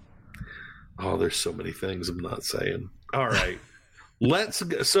so many things I'm not saying. All right. Let's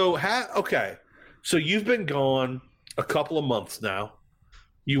go. So you've been gone a couple of months now.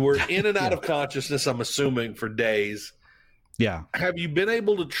 You were in and out of consciousness, I'm assuming, for days. Yeah. Have you been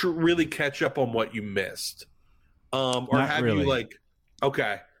able to really catch up on what you missed? Or Not have really. you like?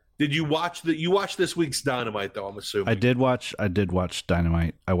 Okay. Did you watch you watched this week's Dynamite though? I'm assuming. I did watch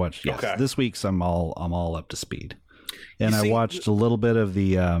Dynamite. I watched. Yes. Okay. This week's I'm all up to speed, and I watched a little bit of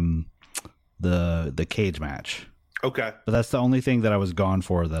the cage match. Okay. But that's the only thing that I was gone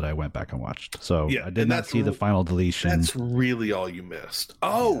for that I went back and watched. So I did not see the final deletion. That's really all you missed.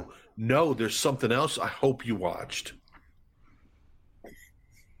 Oh, no, there's something else I hope you watched.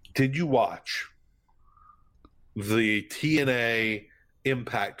 Did you watch the TNA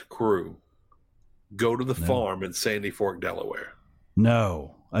Impact crew go to the farm in Sandy Fork, Delaware?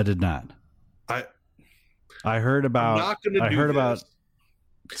 No, I did not. I heard about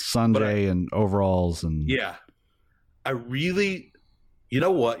Sanjay and overalls and you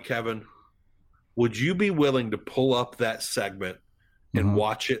know what, Kevin? Would you be willing to pull up that segment and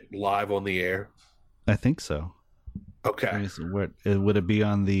watch it live on the air? I think so. Okay. Would it be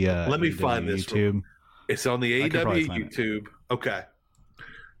on the Let me find this YouTube? It's on the AEW YouTube. Okay.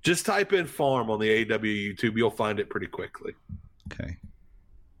 Just type in farm on the AEW YouTube. You'll find it pretty quickly. Okay.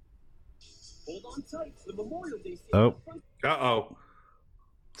 Hold on tight. The Memorial Day. Uh-oh.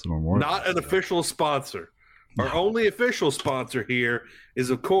 Not an official sponsor. Our only official sponsor here is,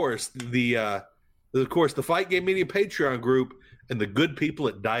 of course, the Fight Game Media Patreon group and the good people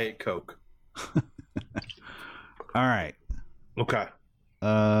at Diet Coke. All right. Okay.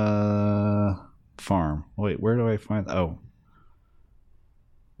 Farm. Wait, where do I find?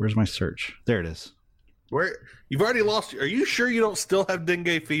 Where's my search? There it is. Where you've already lost. Are you sure you don't still have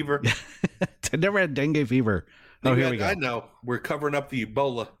dengue fever? I never had dengue fever. Here we go. I know. We're covering up the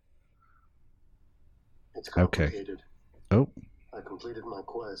Ebola. It's complicated. Okay. I completed my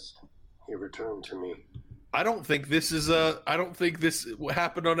quest. He returned to me. I don't think this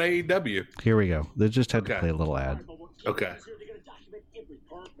happened on AEW. Here we go. They just had to play a little ad. Okay.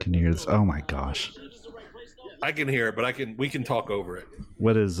 Can you hear this? Oh my gosh. I can hear it, but we can talk over it.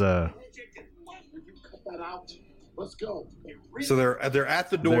 What is Cut that out. Let's go. So they're at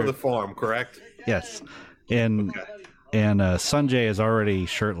the door of the farm, correct? Yes. And Sanjay is already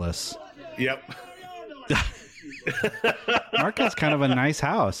shirtless. Yep. Mark has kind of a nice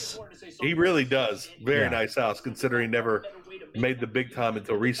house. He really does. Very nice house, considering he never made the big time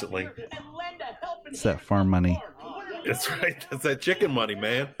until recently. It's that farm money. That's right. That's that chicken money,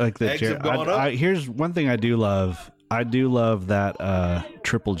 man. Like the eggs have gone up. Here's one thing I do love. I do love that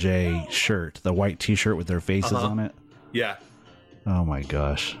Triple J shirt, the white T-shirt with their faces on it. Yeah. Oh my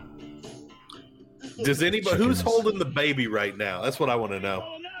gosh. Does anybody who's holding the baby right now? That's what I want to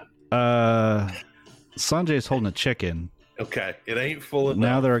know. Sanjay's holding a chicken. Okay, it ain't full enough.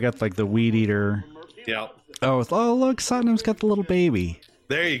 Now they're got like the weed eater. Yeah. Oh, look, Satnam's got the little baby.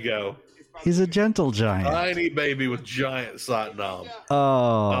 There you go. He's a gentle giant. Tiny baby with giant Satnam.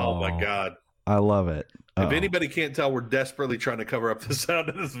 Oh my God. I love it. If anybody can't tell, we're desperately trying to cover up the sound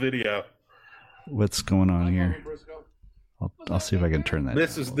of this video. What's going on here? I'll see if I can turn that.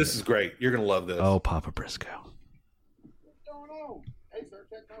 This is great. You're gonna love this. Oh, Papa Briscoe. Hey, sir,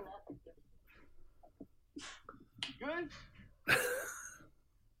 check my rock. Good?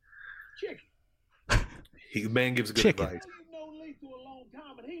 Chicken. Man gives good Chicken. advice. He's known Lethal a long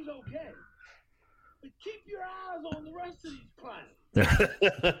time, and he's okay. But keep your eyes on the rest of these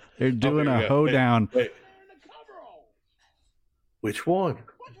clients. They're doing a hoedown. Wait. Which one?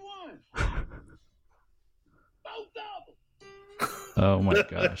 Which one? Both of them. Oh my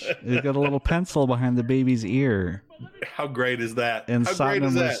gosh! He's got a little pencil behind the baby's ear. How great is that? And How great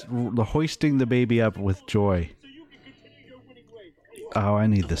is Satnam that? was hoisting the baby up with joy. Oh, I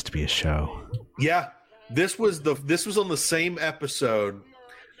need this to be a show. Yeah, this was on the same episode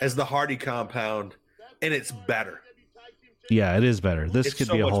as the Hardy Compound, and it's better. Yeah, it is better. This It's could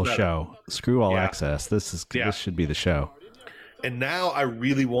so be a much whole better. show. Screw All Yeah. Access. This should be the show. And now I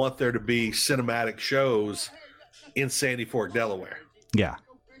really want there to be cinematic shows in Sandy Fork, Delaware. Yeah,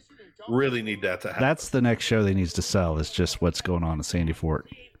 Really need that to happen. that's the next show they needs to sell. Is just what's going on in Sandy Fort.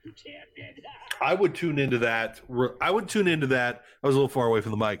 I would tune into that. I was a little far away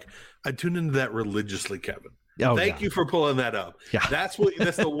from the mic. I'd tune into that religiously, Kevin. Oh, Thank yeah. you for pulling that up. Yeah. That's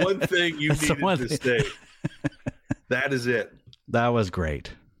the one thing you That's the needed one to thing. say. That is it. That was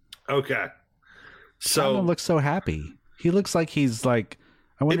great. Okay. So Simon looks so happy. He looks like he's like.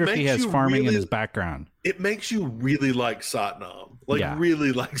 I wonder if he makes has you farming in really- his background. it makes you really like Satnam. Yeah.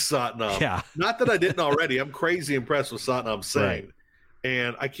 Really like Satnam. Yeah. Not that I didn't already. I'm crazy impressed with Satnam Singh. Right.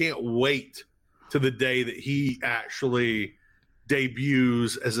 And I can't wait to the day that he actually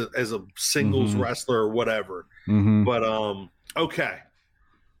debuts as a singles Mhm. wrestler or whatever. Mm-hmm. But okay.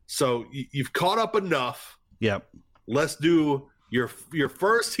 So you've caught up enough. Yep. Let's do your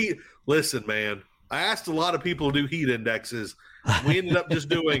first heat. Listen, man, I asked a lot of people to do heat indexes. We ended up just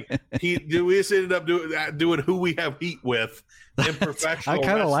doing heat. We just ended up doing who we have heat with in professional. I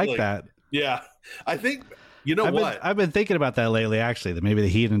kind of like wrestling. that. Yeah, I think you know what. I've been thinking about that lately. Actually, that maybe the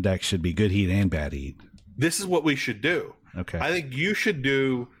heat index should be good heat and bad heat. This is what we should do. Okay. I think you should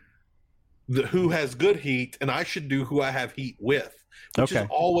do the who has good heat, and I should do who I have heat with, which Okay. is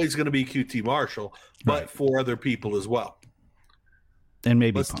always going to be QT Marshall, but Right. for other people as well. And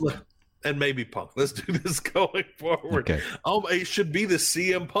maybe Let's Punk. and maybe Punk. Let's do this going forward. Okay. It should be the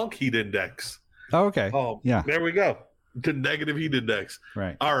CM Punk heat index. Oh, okay. Oh, Yeah. There we go. The negative heat index.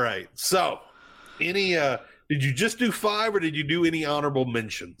 Right. All right. So, any did you just do 5 or did you do any honorable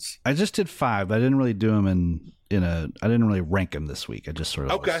mentions? I just did 5. I didn't really do them I didn't really rank them this week. I just sort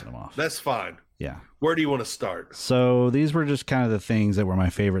of Okay. listed them off. That's fine. Yeah. Where do you want to start? So these were just kind of the things that were my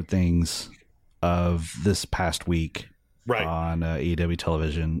favorite things of this past week Right. on AEW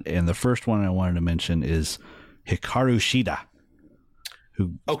television. And the first one I wanted to mention is Hikaru Shida, who's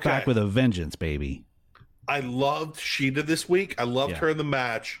Okay. back with a vengeance, baby. I loved Sheeta this week. I loved Yeah. her in the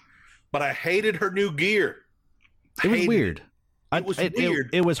match, but I hated her new gear. It was Hated weird. It was weird.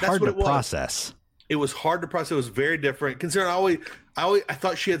 It was That's hard what to it was. process. It was hard to process. It was very different. Considering I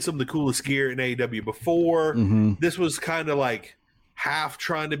thought she had some of the coolest gear in AEW before. Mhm. This was kind of like half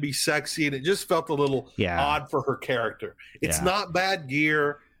trying to be sexy, and it just felt a little Yeah. odd for her character. It's Yeah. not bad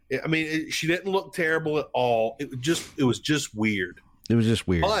gear. I mean, she didn't look terrible at all. It was just weird. It was just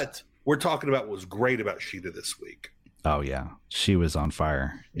weird. But we're talking about what was great about Sheeta this week. Oh, yeah. She was on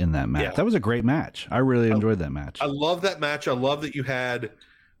fire in that match. Yeah. That was a great match. I really enjoyed that match. I love that match. I love that you had,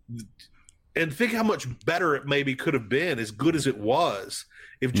 and think how much better it maybe could have been, as good as it was,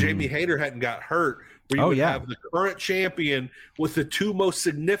 if Jamie Hayter hadn't got hurt. Where you Oh, would yeah. have the current champion with the two most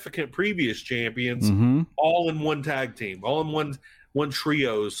significant previous champions Mhm. all in one tag team, all in one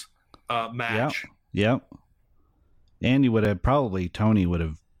trios match. Yep. And you would have Tony would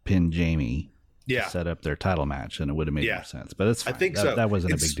have pinned Jamie Yeah. to set up their title match, and it would have made Yeah. more sense. But it's fine. I think that, so. That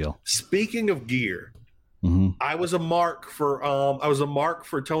wasn't And a big deal. Speaking of gear, Mhm. I was a mark for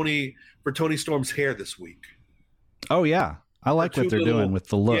Tony Storm's hair this week. Oh, yeah. I like two what they're little- doing with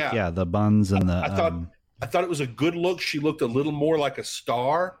the look. yeah. Yeah, the buns and the. I thought it was a good look. She looked a little more like a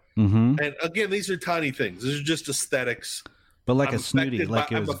star. Mhm. And again, these are tiny things. These are just aesthetics. But like I'm a snooty, affected like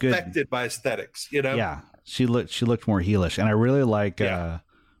by- it was I'm good. affected by aesthetics, you know? Yeah, she looked more heelish, and I really like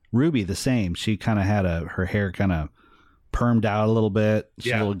Ruby the same. She kind of had her hair kind of permed out a little bit.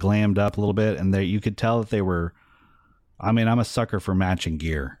 She's Yeah. a little glammed up a little bit, and you could tell that they were. I mean, I'm a sucker for matching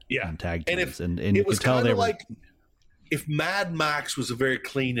gear. Yeah. on tag And teams, if and it you was could tell kind they of were like if Mad Max was a very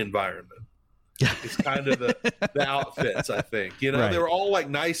clean environment. It's kind of the outfits, I think. You know, Right. they were all like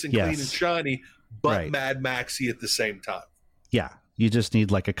nice and clean Yes. and shiny, but Right. Mad Maxy at the same time. Yeah. You just need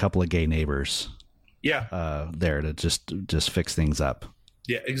like a couple of gay neighbors. Yeah. There to just fix things up.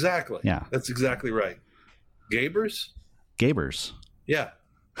 Yeah, exactly. Yeah. That's exactly right. Gabers? Yeah.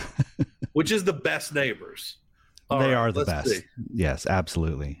 Which is the best neighbors. They are the best. See. Yes,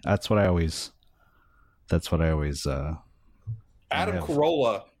 absolutely. That's what I always Adam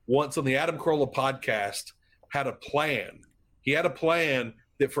Carolla once on the Adam Carolla podcast had a plan. He had a plan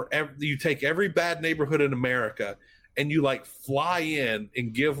that you take every bad neighborhood in America and you like fly in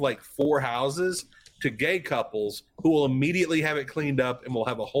and give like 4 houses to gay couples who will immediately have it cleaned up and will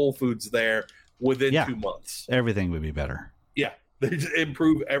have a Whole Foods there within 2 months. Everything would be better. Yeah. They just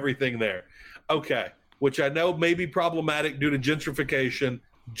improve everything there. Okay. Which I know may be problematic due to gentrification,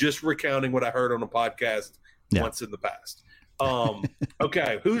 just recounting what I heard on a podcast once in the past.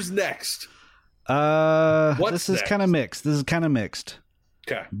 Okay. Who's next? This is kind of mixed.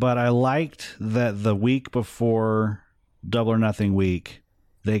 Okay. But I liked that the week before Double or Nothing week,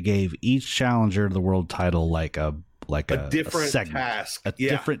 they gave each challenger to the world title like a different task.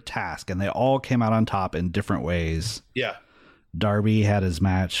 Different task. And they all came out on top in different ways. Yeah. Darby had his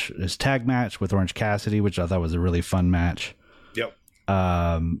tag match with Orange Cassidy, which I thought was a really fun match. Yep.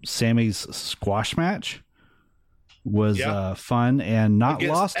 Sammy's squash match was fun and not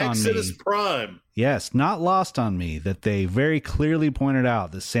against lost on me. Exodus Prime. Yes, not lost on me that they very clearly pointed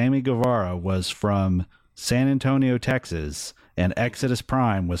out that Sammy Guevara was from San Antonio, Texas, and Exodus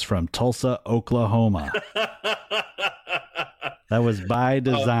Prime was from Tulsa, Oklahoma. That was by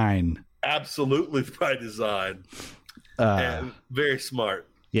design. Absolutely by design. Very smart.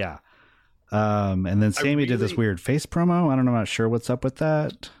 Yeah. And then Sammy did this weird face promo. I'm not sure what's up with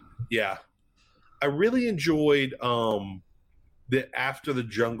that. Yeah. I really enjoyed that after the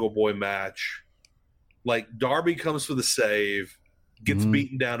Jungle Boy match, like Darby comes for the save, gets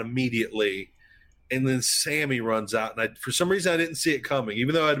beaten down immediately, and then Sammy runs out. And for some reason I didn't see it coming,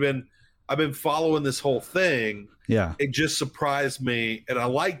 even though I've been following this whole thing. Yeah. It just surprised me, and I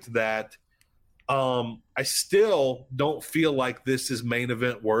liked that. I still don't feel like this is main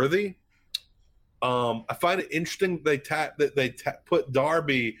event worthy. I find it interesting they put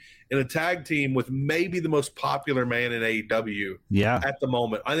Darby in a tag team with maybe the most popular man in AEW at the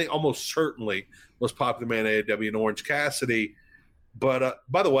moment. I think almost certainly most popular man in AEW in Orange Cassidy. But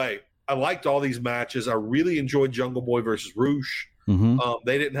by the way, I liked all these matches. I really enjoyed Jungle Boy versus Roosh.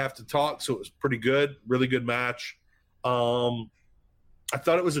 They didn't have to talk, so it was pretty good. Really good match. I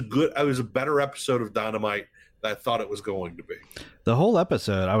thought it was a better episode of Dynamite than I thought it was going to be. The whole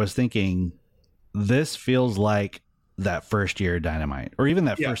episode, I was thinking, this feels like that first year of Dynamite, or even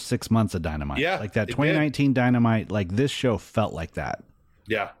that first 6 months of Dynamite. Yeah, like that 2019 Dynamite, like this show felt like that.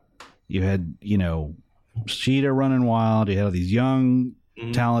 Yeah. You had, Sheeta running wild. You had all these young,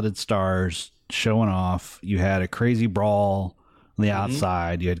 talented stars showing off. You had a crazy brawl on the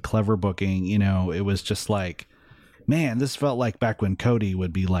outside. You had clever booking. It was just like, man, this felt like back when Cody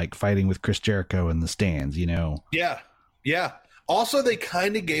would be like fighting with Chris Jericho in the stands, Yeah. Yeah. Also, they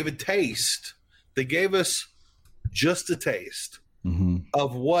kind of gave a taste. They gave us just a taste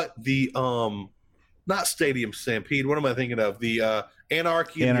of what the, not Stadium Stampede. What am I thinking of? The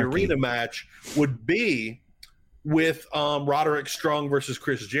Anarchy in the Arena match would be with Roderick Strong versus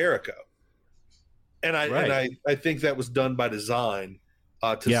Chris Jericho. And I think that was done by design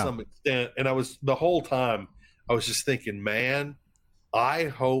to some extent. And the whole time I was just thinking, man, I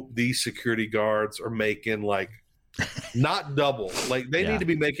hope these security guards are making like not double. Like they need to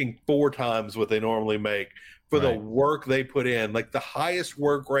be making 4 times what they normally make for the work they put in. Like the highest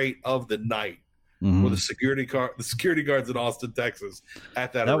work rate of the night were the security guards in Austin, Texas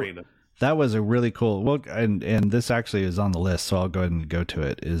at that arena. That was a really cool. Well, and this actually is on the list, so I'll go ahead and go to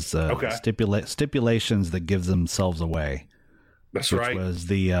it. Is stipulations that gives themselves away. That's which was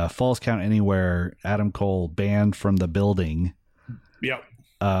the Falls Count Anywhere. Adam Cole banned from the building. Yep.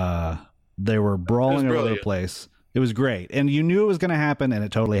 They were brawling over the place. It was great, and you knew it was going to happen, and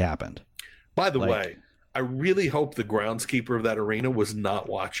it totally happened. By the way, I really hope the groundskeeper of that arena was not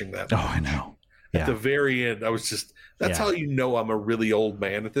watching that. Oh, I know. At the very end, I was just, that's how you know I'm a really old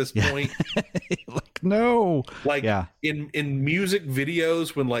man at this point. Like, no. Like, in music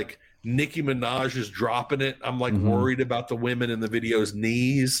videos, when, like, Nicki Minaj is dropping it, I'm, like, worried about the women in the video's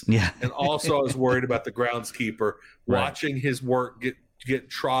knees. Yeah. And also I was worried about the groundskeeper watching his work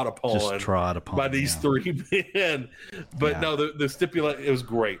get trod upon by these 3 men. But no, the stipulation, it was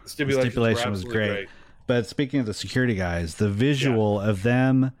great. The stipulation was great. But speaking of the security guys, the visual of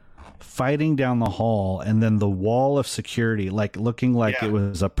them fighting down the hall and then the wall of security, like looking like it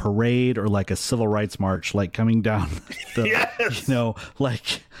was a parade or like a civil rights march, like coming down the,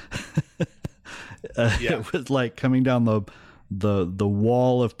 it was like coming down the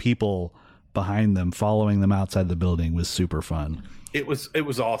wall of people behind them following them outside the building was super fun. It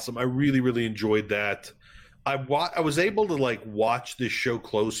was awesome. I really, really enjoyed that. I was able to like watch this show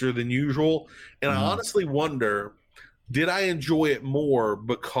closer than usual, and I honestly wonder, did I enjoy it more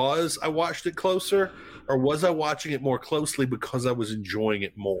because I watched it closer, or was I watching it more closely because I was enjoying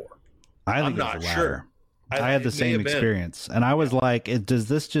it more? I'm not sure. I had the same experience, and I was like, does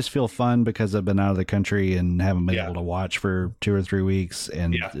this just feel fun because I've been out of the country and haven't been able to watch for 2 or 3 weeks?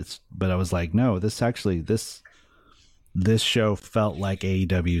 And but I was like, no, this show felt like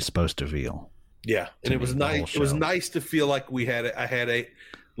AEW is supposed to feel. Yeah, and it was nice. It was nice to feel like I had a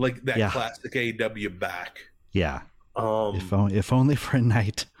classic AEW back. Yeah. If only for a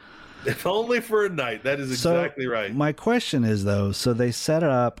night. If only for a night. That is exactly right. My question is, though, so they set it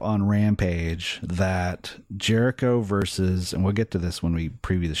up on Rampage that Jericho versus, and we'll get to this when we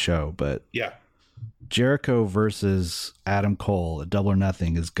preview the show, but Jericho versus Adam Cole at Double or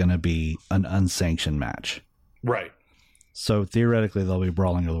Nothing is going to be an unsanctioned match. Right. So theoretically, they'll be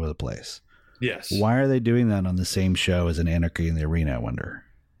brawling all over the place. Yes. Why are they doing that on the same show as an Anarchy in the Arena, I wonder?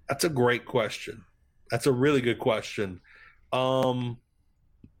 That's a great question. That's a really good question. I don't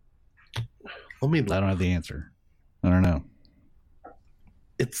have the answer. I don't know.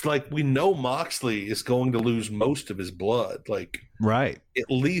 It's like we know Moxley is going to lose most of his blood. Like, right.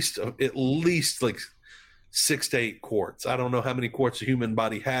 At least like 6 to 8 quarts. I don't know how many quarts a human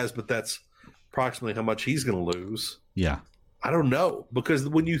body has, but that's approximately how much he's going to lose. Yeah. I don't know, because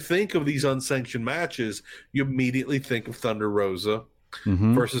when you think of these unsanctioned matches, you immediately think of Thunder Rosa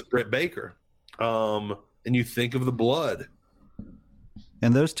versus Britt Baker. And you think of the blood.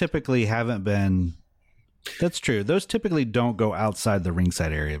 And those typically haven't been... That's true. Those typically don't go outside the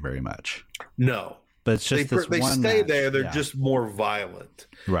ringside area very much. No. But it's just they stay match. there. They're just more violent.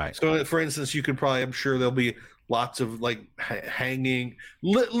 Right. So, for instance, you could probably... I'm sure there'll be lots of, like, hanging...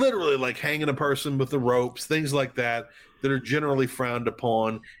 literally, like, hanging a person with the ropes, things like that are generally frowned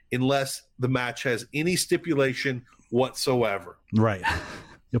upon unless the match has any stipulation whatsoever. Right.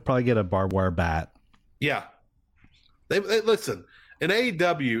 You'll probably get a barbed wire bat. Yeah. They listen, in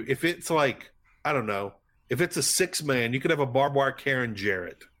AEW, if it's like, I don't know, if it's a 6-man, you could have a barbed wire Karen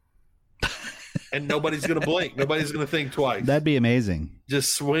Jarrett. And nobody's going to blink. Nobody's going to think twice. That'd be amazing.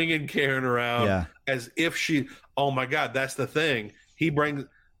 Just swinging Karen around as if she, oh my God, that's the thing. He brings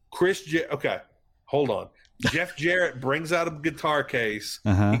okay, hold on. Jeff Jarrett brings out a guitar case.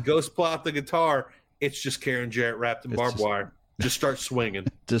 He goes to pull out the guitar. It's just Karen Jarrett wrapped in barbed wire. Just start swinging.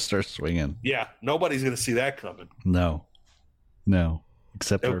 Yeah. Nobody's going to see that coming. No.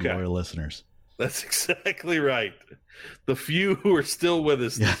 Except for loyal listeners. That's exactly right. The few who are still with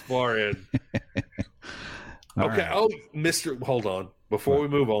us this far in. Okay. Right. Oh, hold on. Before we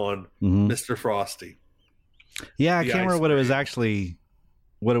move on, Mr. Frosty. Yeah, I can't remember what it was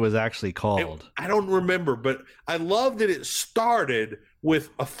actually called. I don't remember, but I love that it started with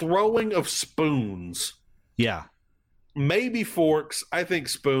a throwing of spoons. Yeah. Maybe forks, I think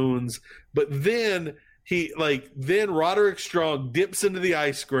spoons, but then then Roderick Strong dips into the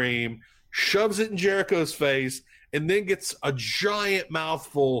ice cream, shoves it in Jericho's face, and then gets a giant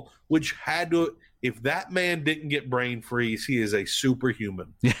mouthful, which had to, if that man didn't get brain freeze, he is a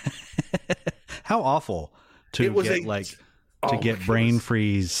superhuman. How awful to get brain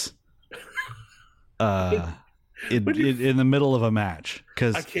freeze in the middle of a match,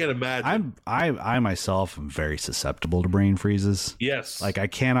 because I can't imagine. I myself am very susceptible to brain freezes. Yes, like I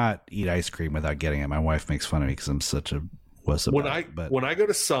cannot eat ice cream without getting it. My wife makes fun of me because I'm such a wuss about it. But when I go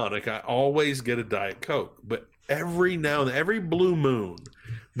to Sonic, I always get a Diet Coke. But every now and then, every blue moon,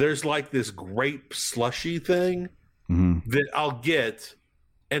 there's like this grape slushy thing that I'll get,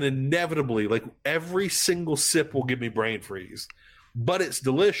 and inevitably, like every single sip will give me brain freeze. But it's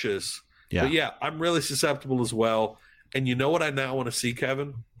delicious. Yeah. But yeah, I'm really susceptible as well. And you know what I now want to see,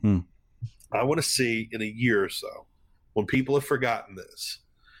 Kevin? I want to see in a year or so, when people have forgotten this,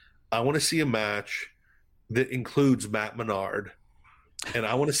 I want to see a match that includes Matt Menard. And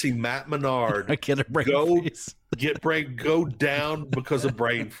I want to see Matt Menard go down because of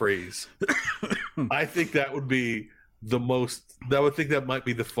brain freeze. I think that would be that might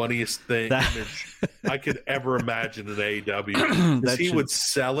be the funniest image I could ever imagine in AEW. Because he would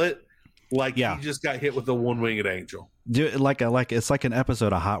sell it like he just got hit with a one-winged angel. It's like an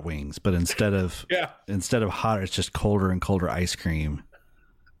episode of Hot Wings, but instead of hot, it's just colder and colder ice cream.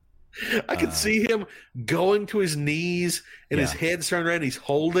 I could see him going to his knees and his head's turned around. He's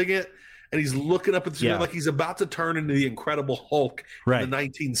holding it and he's looking up at the screen like he's about to turn into the Incredible Hulk in the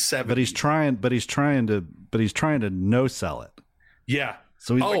 1970s. But he's trying to no sell it. Yeah.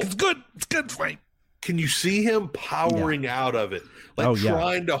 So he's like, it's good, it's fine. can you see him powering out of it, like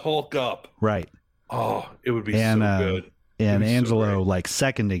trying to Hulk up? Right. Oh, it would be so good. And Angelo like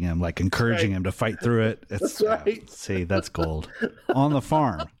seconding him, like encouraging him to fight through it. That's right. See, that's gold. On the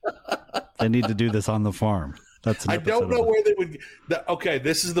farm. They need to do this on the farm. That's an I don't know where they would. Okay,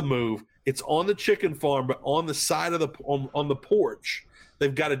 this is the move. It's on the chicken farm, but on the side of the on the porch,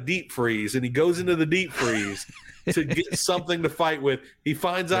 they've got a deep freeze, and he goes into the deep freeze to get something to fight with. He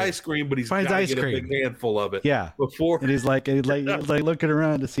finds ice cream, but he's got to get a big handful of it. Yeah. Before, and he's like looking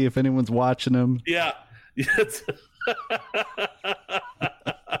around to see if anyone's watching him. Yeah.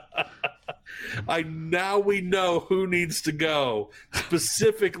 Now we know who needs to go,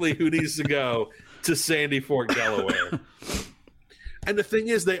 specifically who needs to go to Sandy Fork, Delaware. And the thing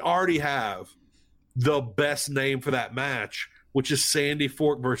is, they already have the best name for that match, which is Sandy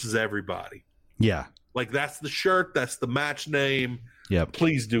Fork versus everybody. Yeah. Like, that's the shirt, that's the match name. Yep.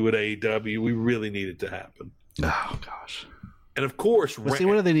 Please do it, AEW. We really need it to happen. Oh, gosh. And of course, what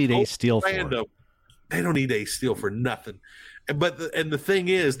do they need Ace Steel for? They don't need Ace Steel for nothing. But the thing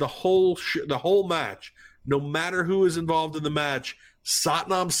is, the whole match, no matter who is involved in the match,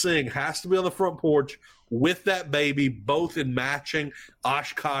 Satnam Singh has to be on the front porch with that baby, both in matching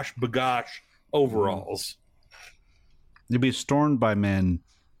Oshkosh Bagosh overalls. He'd be stormed by men,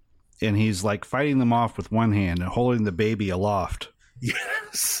 and he's like fighting them off with one hand and holding the baby aloft.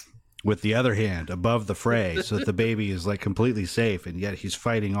 Yes. With the other hand above the fray, so that the baby is like completely safe, and yet he's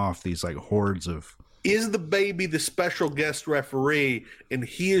fighting off these like hordes of. Is the baby the special guest referee, and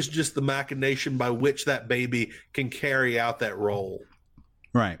he is just the machination by which that baby can carry out that role?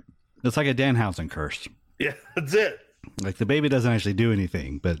 Right. It's like a Danhausen curse. Yeah, that's it. Like the baby doesn't actually do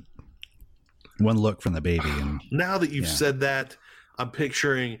anything, but one look from the baby. And now that you've said that, I'm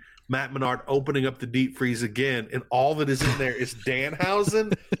picturing Matt Menard opening up the deep freeze again, and all that is in there is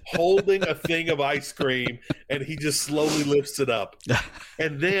Danhausen holding a thing of ice cream, and he just slowly lifts it up.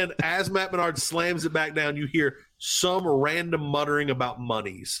 And then as Matt Menard slams it back down, you hear some random muttering about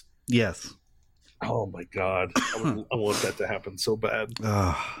monies. Yes. Oh, my God. I want that to happen so bad.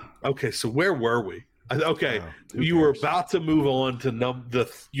 Okay, so where were we? Okay, you were about to move on to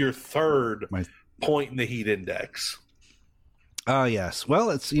your third point in the heat index. Yes. Well,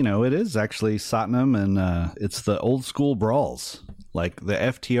 it's, it is actually Satnam, and it's the old school brawls, like the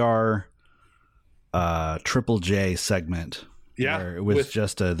FTR Triple J segment. Yeah. Where it was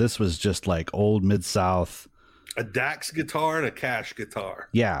this was just like old Mid-South. A Dax guitar and a Cash guitar.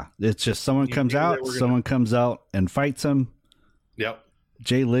 Yeah. It's just someone comes out and fights him. Yep.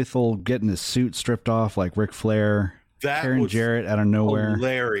 Jay Lethal getting his suit stripped off like Ric Flair. Karen Jarrett out of nowhere.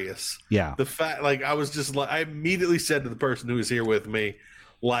 Hilarious. Yeah. The fact, like, I immediately said to the person who was here with me,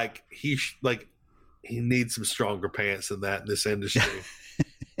 like, he needs some stronger pants than that in this industry.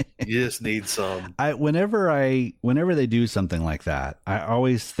 You just need some. Whenever they do something like that, I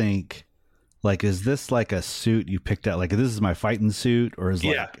like think, like, is this like a suit you picked out? Like, this is my fighting suit, or is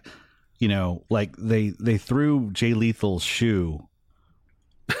like, like they threw Jay Lethal's shoe,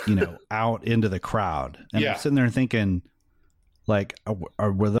 out into the crowd, and I'm sitting there thinking, like,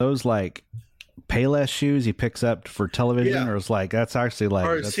 were those like Payless shoes he picks up for television, or is like that's actually like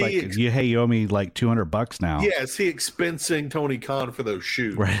that's like you owe me like $200 now? Yeah, is he expensing Tony Khan for those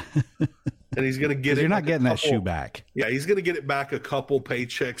shoes? Right. And he's gonna get it. You're not getting that shoe back. Yeah, he's gonna get it back a couple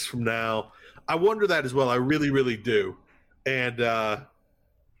paychecks from now. I wonder that as well. I really, really do. And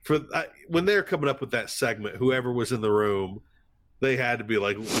when they're coming up with that segment, whoever was in the room, they had to be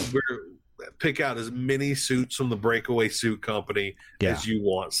like, pick out as many suits from the Breakaway Suit Company as you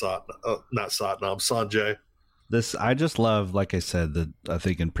want. Not Satnam, Sanjay. I just love, like I said, that I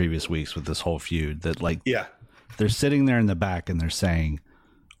think in previous weeks with this whole feud, that they're sitting there in the back and they're saying,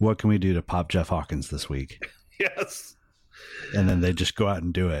 what can we do to pop Jeff Hawkins this week? Yes. And then they just go out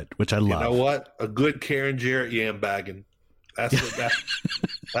and do it, which I love. You know what? A good Karen Jarrett yam bagging. That's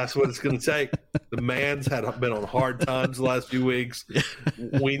what it's going to take. The man's been on hard times the last few weeks.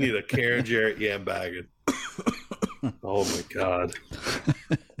 We need a Karen Jarrett yam bagging. Oh my God.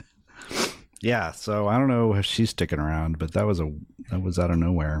 Yeah. So I don't know if she's sticking around, but that was out of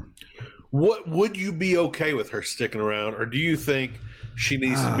nowhere. What would you be okay with her sticking around, or do you think she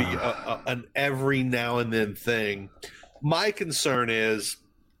needs to be an every now and then thing? My concern is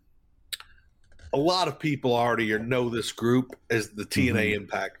a lot of people already know this group as the TNA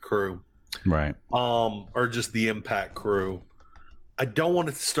Impact crew. Right. Or just the Impact crew. I don't want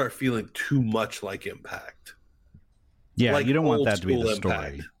it to start feeling too much like Impact. Yeah, like you don't want that to be the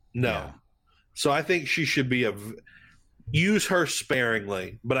Impact. story. No. Yeah. So I think she should be use her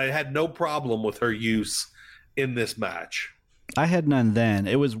sparingly, but I had no problem with her use in this match. I had none then.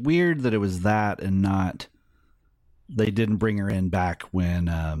 It was weird that it was that and not. They didn't bring her in back when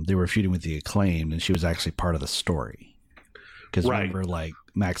they were feuding with the Acclaimed, and she was actually part of the story. Because remember, like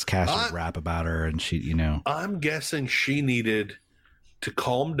Max Cash would rap about her, and she, you know. I'm guessing she needed to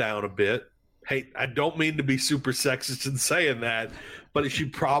calm down a bit. Hey, I don't mean to be super sexist in saying that, but she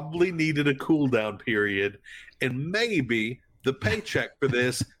probably needed a cool down period, and maybe the paycheck for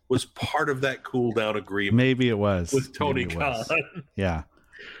this was part of that cool down agreement. Maybe it was with Tony Khan. Yeah.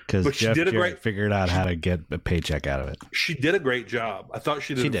 Because Jeff Jarrett figured out how to get a paycheck out of it. She did a great job. I thought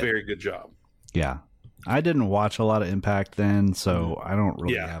she did a very good job. Yeah. I didn't watch a lot of Impact then, so I don't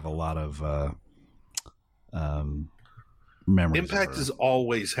really have a lot of memories. Impact has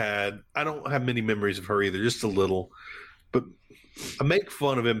always had, I don't have many memories of her either, just a little. But I make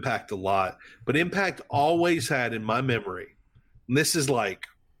fun of Impact a lot. But Impact always had in my memory, and this is like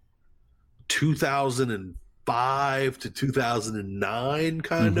 2005 to 2009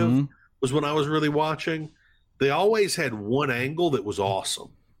 kind of was when I was really watching. They always had one angle that was awesome.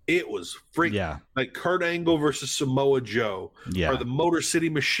 It was freaking like Kurt Angle versus Samoa Joe, or the Motor City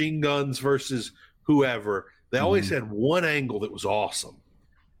Machine Guns versus whoever. They always had one angle that was awesome,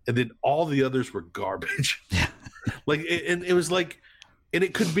 and then all the others were garbage. Like, and it was like, and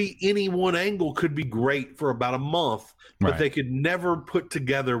it could be any one angle could be great for about a month, but they could never put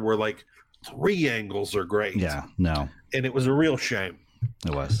together where like 3 angles are great. Yeah, no. And it was a real shame.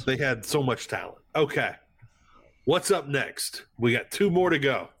 It was. They had so much talent. Okay. What's up next? We got 2 more to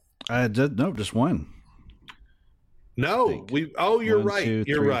go. No, just one. No, you're one, right. 2,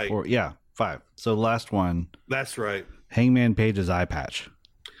 you're 3, right. 4, yeah, 5. So the last one. That's right. Hangman Page's eye patch.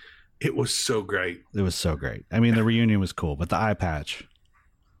 It was so great. It was so great. I mean, the reunion was cool, but the eye patch.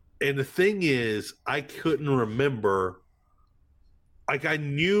 And the thing is, I couldn't remember. Like, I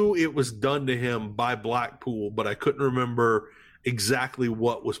knew it was done to him by Blackpool, but I couldn't remember exactly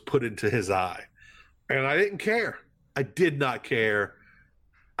what was put into his eye. And I didn't care. I did not care.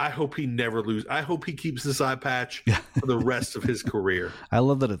 I hope he never loses. I hope he keeps this eye patch for the rest of his career. I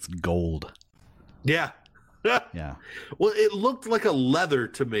love that it's gold. Yeah. Yeah. Well, it looked like a leather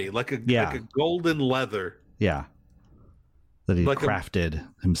to me, like a golden leather. Yeah. That he crafted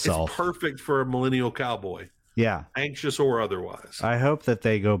himself. It's perfect for a millennial cowboy. Yeah. Anxious or otherwise. I hope that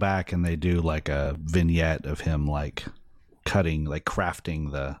they go back and they do like a vignette of him like cutting, like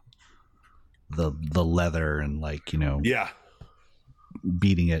crafting the leather and like, you know. Yeah.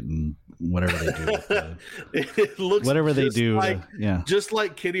 Beating it and whatever they do. With the, it looks whatever they do. Like, yeah. Just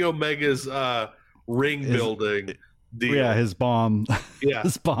like Kenny Omega's ring building deal. Yeah, his bomb. Yeah.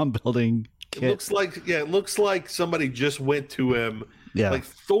 His bomb building kit. It looks like somebody just went to him. Yeah. Like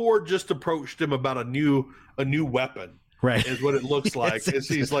Thor just approached him about a new weapon. Right. Is what it looks like. As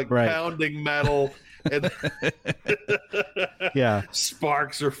he's like pounding metal and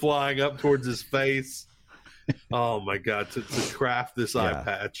sparks are flying up towards his face. Oh my God, to craft this eye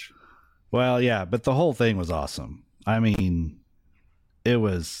patch. Well, yeah, but the whole thing was awesome. I mean, I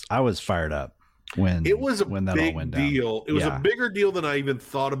was fired up when that all went down. Deal. It was a bigger deal than I even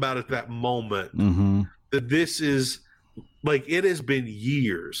thought about at that moment. That this is like, it has been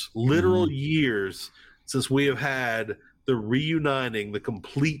years, literal years, since we have had the reuniting, the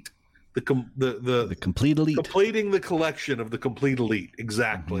complete elite, completing the collection of the complete elite.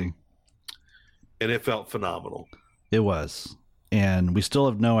 Exactly. And it felt phenomenal. It was. And we still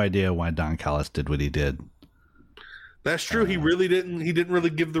have no idea why Don Callis did what he did. That's true. He didn't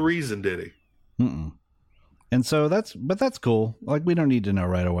really give the reason, did he? And so that's cool. Like, we don't need to know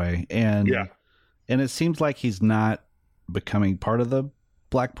right away. And it seems like he's not becoming part of the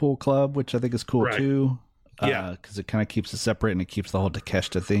Blackpool Club, which I think is cool too. Yeah. Because it kind of keeps it separate and it keeps the whole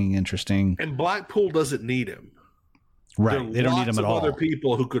Takeshita thing interesting. And Blackpool doesn't need him. Right. They don't need him at all. Other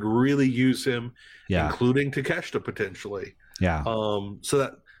people who could really use him, Yeah. including Takeshita potentially. Yeah. So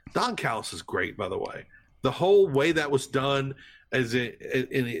that Don Callis is great, by the way. The whole way that was done,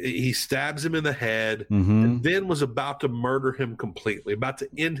 he stabs him in the head, and then was about to murder him completely, about to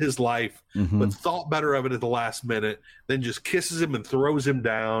end his life, but thought better of it at the last minute. Then just kisses him and throws him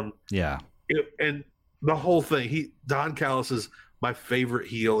down. Yeah. And the whole thing. Don Callis is my favorite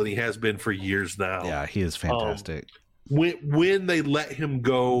heel, and he has been for years now. Yeah, he is fantastic. When they let him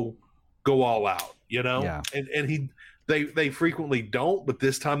go all out, you know, and they frequently don't, but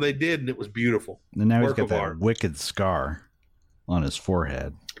this time they did, and it was beautiful. And now he's got that wicked scar on his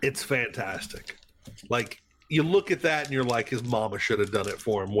forehead. It's fantastic. Like, you look at that and you're like, his mama should have done it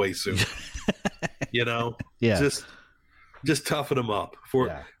for him way sooner. You know, just toughen him up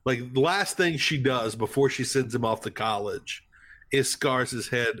like the last thing she does before she sends him off to college scars his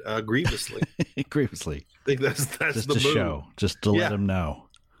head grievously. Grievously. I think that's just the to move. show, just to let him know.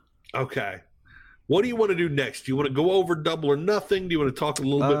 Okay. What do you want to do next? Do you want to go over Double or Nothing? Do you want to talk a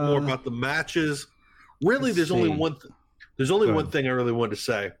little bit more about the matches? Really, there's only one. There's only one thing I really wanted to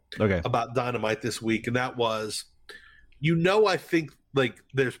say about Dynamite this week, and that was, I think like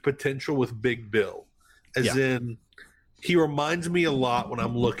there's potential with Big Bill, as in he reminds me a lot when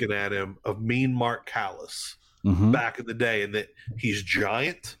I'm looking at him of Mean Mark Callis back in the day, and that he's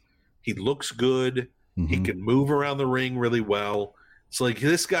giant, he looks good, he can move around the ring really well. It's like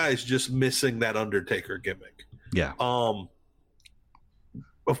this guy is just missing that Undertaker gimmick. Yeah.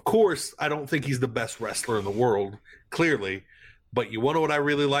 Of course, I don't think he's the best wrestler in the world, clearly. But you want to know what I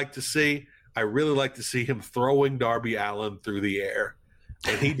really like to see? I really like to see him throwing Darby Allin through the air.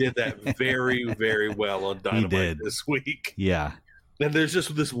 And he did that very, very well on Dynamite this week. Yeah. And there's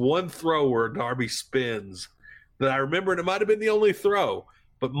just this one throw where Darby spins that I remember, and it might have been the only throw.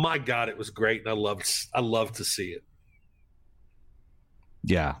 But my God, it was great, and I loved to see it.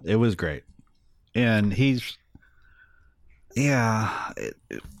 Yeah, it was great. And he's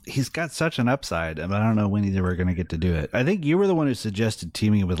got such an upside. I don't know when he's ever going to get to do it. I think you were the one who suggested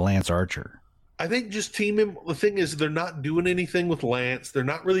teaming with Lance Archer. I think just team him. The thing is, they're not doing anything with Lance. They're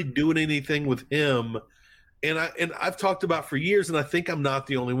not really doing anything with him. And I've talked about for years, and I think I'm not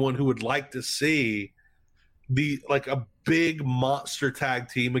the only one who would like to see a big monster tag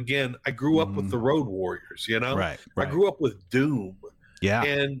team. Again, I grew up with the Road Warriors, Right. I grew up with Doom. Yeah.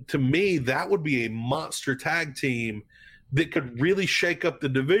 And to me, that would be a monster tag team that could really shake up the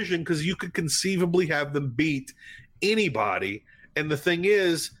division, because you could conceivably have them beat anybody. And the thing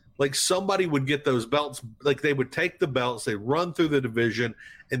is, like, somebody would get those belts, like they would take the belts, they run through the division,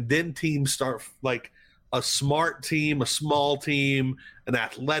 and then teams start, like a smart team, a small team, an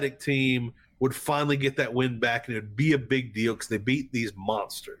athletic team would finally get that win back, and it would be a big deal because they beat these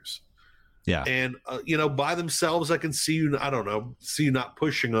monsters. Yeah. And, by themselves, I can see you not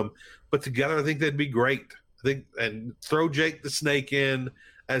pushing them, but together I think they'd be great. And throw Jake the Snake in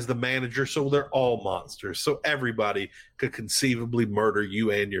as the manager, so they're all monsters. So everybody could conceivably murder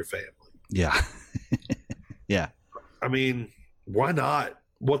you and your family. Yeah. Yeah. I mean, why not?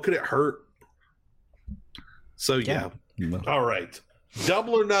 What could it hurt? So, yeah. All right.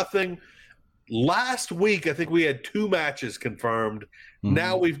 Double or Nothing. Last week, I think we had 2 matches confirmed.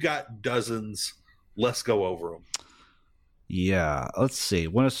 Now we've got dozens. Let's go over them. Yeah, let's see.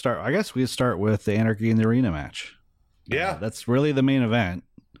 Want to start? I guess we start with the Anarchy in the Arena match. Yeah, that's really the main event.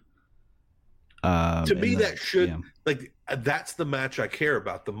 To me, that's the match I care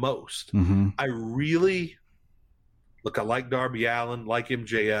about the most. I really I like Darby Allin, like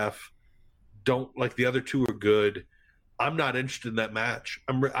MJF. Don't like the other two are good. I'm not interested in that match.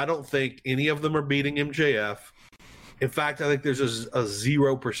 I don't think any of them are beating MJF. In fact, I think there's a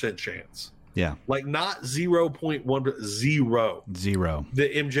 0% chance. Yeah. Like not 0.1, but 0.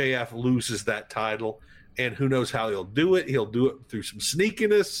 That MJF loses that title. And who knows how he'll do it. He'll do it through some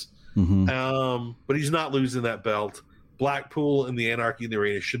sneakiness. But he's not losing that belt. Blackpool and the Anarchy in the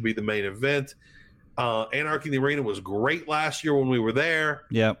Arena should be the main event. Anarchy in the Arena was great last year when we were there.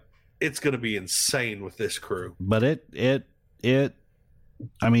 Yep. It's going to be insane with this crew. But I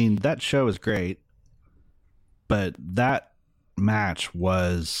mean, that show is great. But that match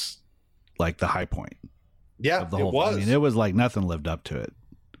was like the high point. Yeah, of the whole it was. Thing. I mean, it was like nothing lived up to it.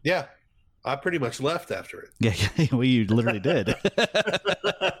 Yeah, I pretty much left after it. Yeah, well, you literally did.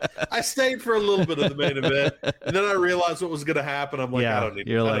 I stayed for a little bit of the main event, and then I realized what was going to happen. I'm like, I don't need.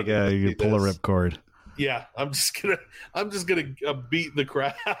 You're like, you pull a ripcord. Yeah, I'm just gonna beat the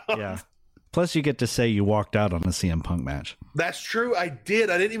crowd. Yeah. Plus, you get to say you walked out on a CM Punk match. That's true. I did.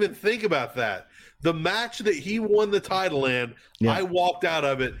 I didn't even think about that. The match that he won the title in, I walked out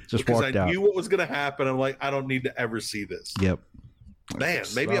of it because I knew what was going to happen. I'm like, I don't need to ever see this. Yep. Man,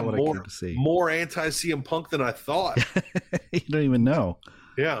 maybe I'm more anti-CM Punk than I thought. You don't even know.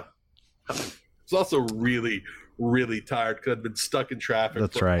 Yeah. I was also really, really tired because I'd been stuck in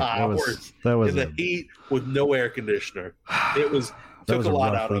traffic for hours. That was in the heat with no air conditioner. It was took a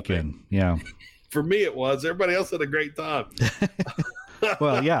lot out of me. Yeah. For me, it was. Everybody else had a great time.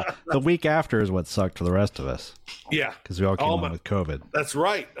 Well, yeah. The week after is what sucked for the rest of us. Yeah. Because we all came on with COVID. That's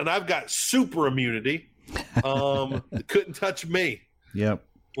right. And I've got super immunity. Couldn't touch me. Yep.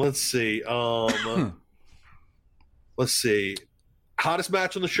 Let's see. Hottest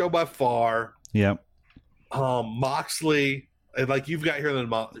match on the show by far. Yep. Moxley, like you've got here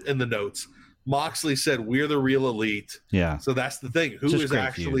in the notes, Moxley said, "We're the real elite." Yeah. So that's the thing. Who is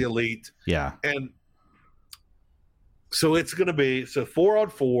actually elite? Yeah. And so it's going to be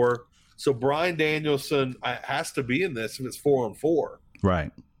 4-on-4. So Bryan Danielson has to be in this if it's 4-on-4.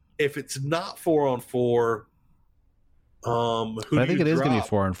 Right. If it's not 4-on-4, I think it is going to be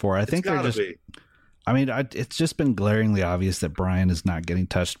 4-on-4. I think they're just. I mean, it's just been glaringly obvious that Bryan is not getting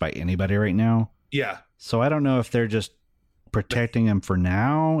touched by anybody right now. Yeah. So I don't know if they're just protecting him for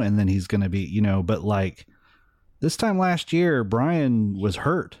now, and then he's going to be, but like this time last year, Bryan was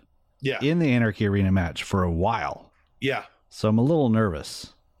hurt. Yeah. In the Anarchy Arena match for a while. Yeah. So I'm a little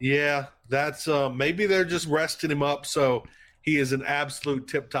nervous. Yeah, that's maybe they're just resting him up so he is in absolute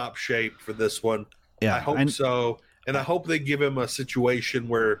tip-top shape for this one. Yeah, I hope so. And I hope they give him a situation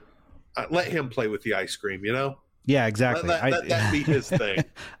where let him play with the ice cream, Yeah, exactly. Let that be his thing.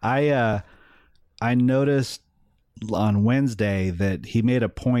 I noticed on Wednesday that he made a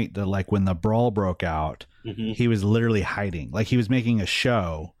point that like when the brawl broke out, he was literally hiding. Like he was making a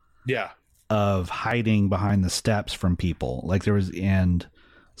show of hiding behind the steps from people. Like there was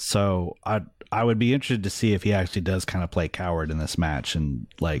so I would be interested to see if he actually does kind of play coward in this match and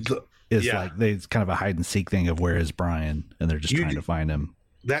like it's kind of a hide and seek thing of where is Bryan and they're just trying to find him.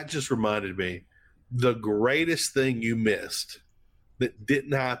 That just reminded me, the greatest thing you missed that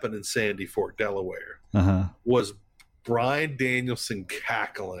didn't happen in Sandy Fork, Delaware, was Bryan Danielson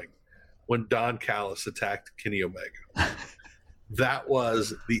cackling when Don Callis attacked Kenny Omega. That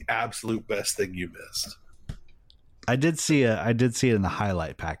was the absolute best thing you missed. I did see it in the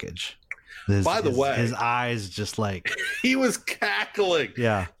highlight package. By the way, his eyes just like he was cackling.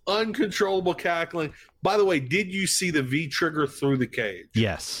 Yeah. Uncontrollable cackling. By the way, did you see the V trigger through the cage?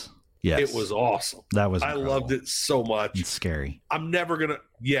 Yes. It was awesome. That was incredible. I loved it so much. It's scary. I'm never gonna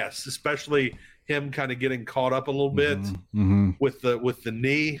especially him kind of getting caught up a little bit with the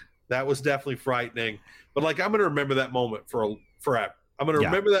knee. That was definitely frightening. But like I'm gonna remember that moment forever. I'm gonna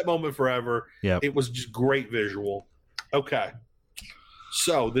remember that moment forever. Yeah. It was just great visual. Okay.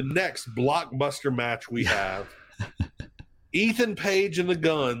 So the next blockbuster match we have Ethan Page and the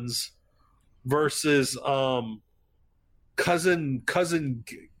Guns versus cousin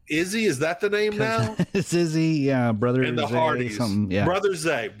Izzy. Is that the name now? It's Izzy, yeah, brother and the Zay, Hardys. Yeah. Brother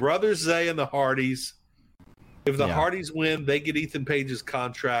Zay and the Hardys. If the Hardys win, they get Ethan Page's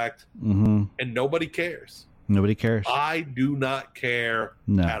contract, and nobody cares. Nobody cares. I do not care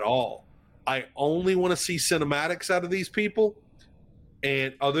at all. I only want to see cinematics out of these people.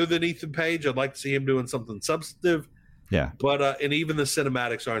 And other than Ethan Page, I'd like to see him doing something substantive. Yeah. But and even the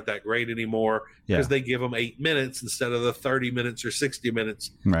cinematics aren't that great anymore because they give them 8 minutes instead of the 30 minutes or 60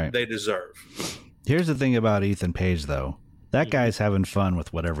 minutes they deserve. Here's the thing about Ethan Page, though. That guy's having fun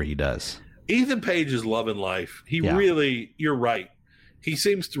with whatever he does. Ethan Page is loving life. He really, you're right. He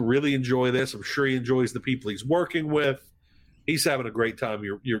seems to really enjoy this. I'm sure he enjoys the people he's working with. He's having a great time.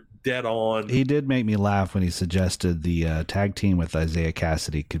 You're dead on. He did make me laugh when he suggested the tag team with Isaiah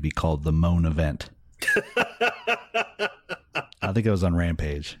Cassidy could be called the Moan Event. I think it was on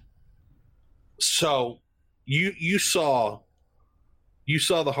Rampage. So you saw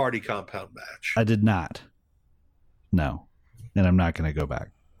the Hardy Compound match. I did not. No. And I'm not going to go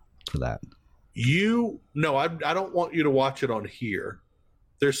back for that. I don't want you to watch it on here.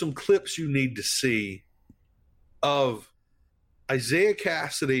 There's some clips you need to see of Isaiah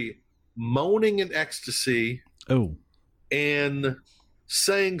Cassidy moaning in ecstasy. Oh. And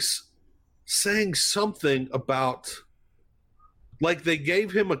saying something about, like, they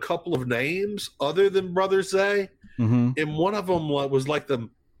gave him a couple of names other than Brother Zay, and one of them was like the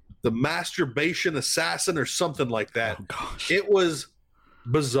masturbation assassin or something like that. Oh gosh, it was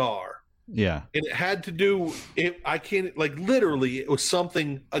bizarre. Yeah, and it had to do it. I can't, like, literally, it was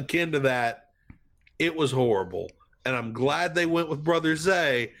something akin to that. It was horrible, and I'm glad they went with Brother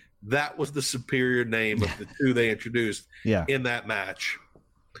Zay. That was the superior name of the two they introduced in that match.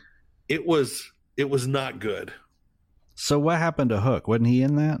 It was not good. So what happened to Hook? Wasn't he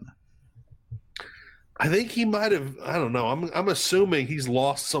in that? I think he might have. I don't know. I'm assuming he's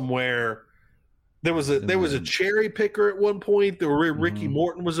lost somewhere. There was a cherry picker at one point. Ricky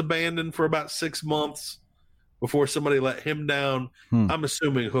Morton was abandoned for about 6 months before somebody let him down. I'm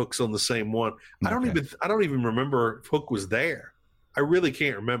assuming Hook's on the same one. Okay. I don't even remember if Hook was there. I really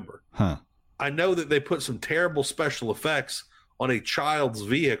can't remember. Huh. I know that they put some terrible special effects on a child's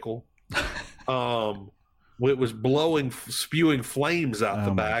vehicle. It was spewing flames out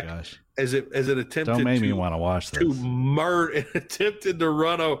the back as it attempted. Don't make me want to watch this. To murder, it attempted to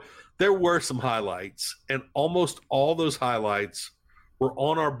run over. There were some highlights, and almost all those highlights were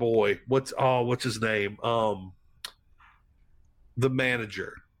on our boy. What's his name? The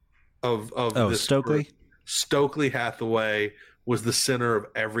manager of this Stokely. Group. Stokely Hathaway was the center of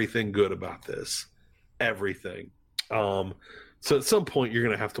everything good about this. Everything. So at some point, you're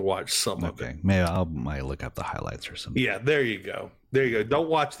going to have to watch some of it. Okay, maybe I might look up the highlights or something. Yeah, there you go. There you go. Don't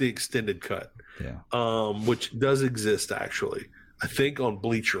watch the extended cut. Yeah. Which does exist, actually. I think on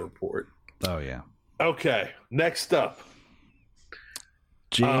Bleacher Report. Oh, yeah. Okay, next up.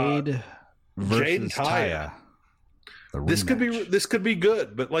 Jade versus Jade and Taya. Rematch. This could be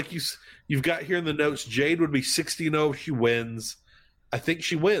good, but like you've got here in the notes, Jade would be 60-0 if she wins. I think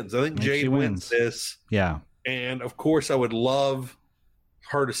she wins. I think Jade wins this. Yeah. And of course, I would love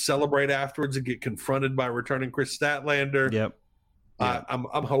her to celebrate afterwards and get confronted by returning Chris Statlander. Yep. I'm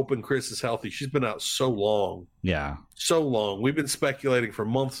hoping Chris is healthy. She's been out so long. Yeah. So long. We've been speculating for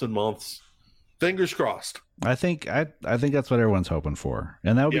months and months. Fingers crossed. I think that's what everyone's hoping for.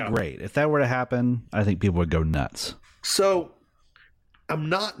 And that would be great. If that were to happen, I think people would go nuts. So I'm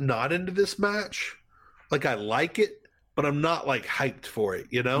not into this match. Like, I like it, but I'm not like hyped for it,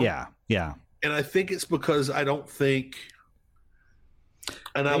 you know? Yeah. Yeah. And I think it's because I don't think,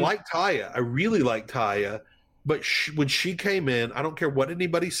 and I like Taya. I really like Taya. But when she came in, I don't care what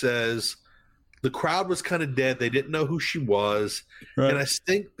anybody says, the crowd was kind of dead. They didn't know who she was. Right. And I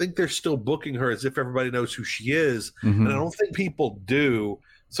think they're still booking her as if everybody knows who she is. Mm-hmm. And I don't think people do.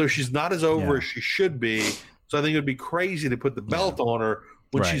 So she's not as over as she should be. So I think it would be crazy to put the belt on her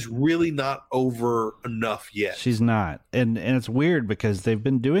when she's really not over enough yet. She's not. And it's weird because they've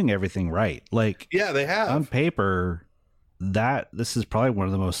been doing everything right. Like, yeah, they have. On paper, this is probably one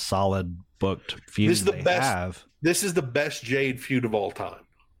of the most solid booked feuds they have. This is the best Jade feud of all time.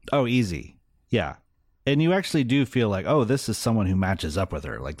 Oh, easy. Yeah. And you actually do feel like, oh, this is someone who matches up with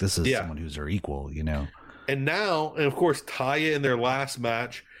her. Like, this is someone who's her equal, you know? And now, and of course, Taya in their last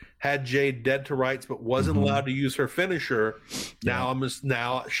match had Jade dead to rights, but wasn't allowed to use her finisher.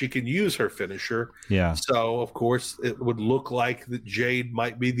 Now she can use her finisher. Yeah. So, of course, it would look like that Jade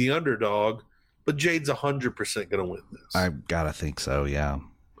might be the underdog, but Jade's 100% going to win this. I gotta think so, yeah.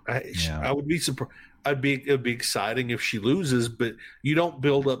 I would be surprised. It would be exciting if she loses, but you don't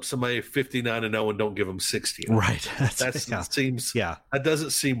build up somebody 59-0 and don't give them 60. Right. That doesn't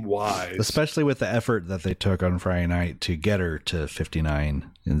seem wise, especially with the effort that they took on Friday night to get her to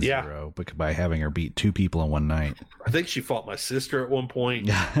 59-0 by having her beat two people in one night. I think she fought my sister at one point.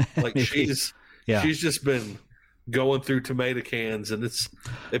 Like she's just been going through tomato cans, and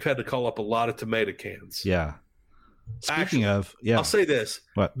they've had to call up a lot of tomato cans. Yeah. Speaking of, I'll say this: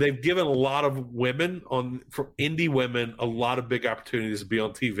 what? They've given a lot of women for indie women a lot of big opportunities to be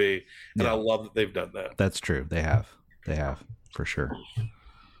on TV, and I love that they've done that. That's true. They have for sure.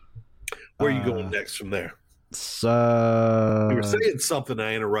 Where are you going next from there? So you were saying something.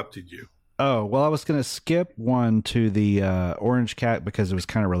 I interrupted you. Oh well, I was going to skip one to the Orange Cat because it was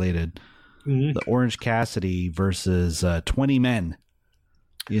kind of related. Mm-hmm. The Orange Cassidy versus 20 men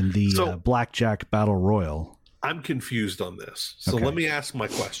in the Blackjack Battle Royal. I'm confused on this. So let me ask my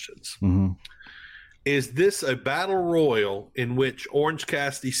questions. Mm-hmm. Is this a battle royal in which Orange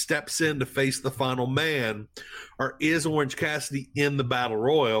Cassidy steps in to face the final man, or is Orange Cassidy in the battle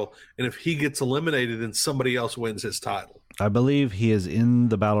royal, and if he gets eliminated, then somebody else wins his title? I believe he is in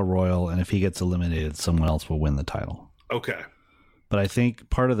the battle royal, and if he gets eliminated, someone else will win the title. Okay. But I think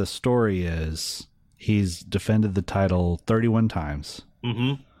part of the story is he's defended the title 31 times.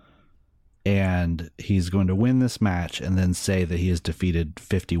 Mm-hmm. And he's going to win this match and then say that he has defeated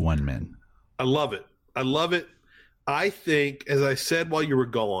 51 men. I love it. I think, as I said while you were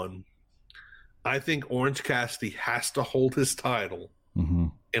gone, I think Orange Cassidy has to hold his title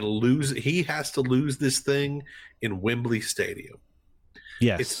and lose. He has to lose this thing in Wembley Stadium.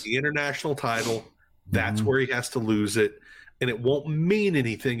 Yes. It's the international title. That's where he has to lose it. And it won't mean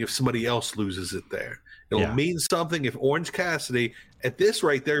anything if somebody else loses it there. It'll mean something if Orange Cassidy, at this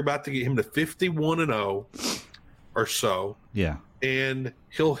rate, they're about to get him to 51-0 or so. Yeah. And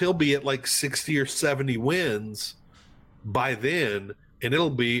he'll be at like 60 or 70 wins by then, and it'll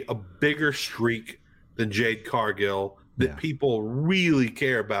be a bigger streak than Jade Cargill that people really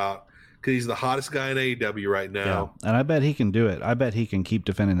care about because he's the hottest guy in AEW right now. Yeah. And I bet he can do it. I bet he can keep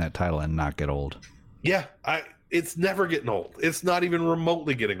defending that title and not get old. Yeah. It's never getting old. It's not even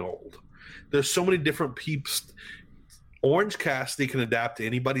remotely getting old. There's so many different peeps. Orange Cassidy can adapt to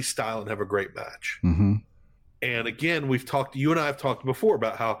anybody's style and have a great match. Mm-hmm. And again, you and I have talked before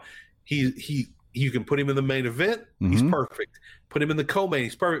about how you can put him in the main event. He's perfect. Put him in the co-main.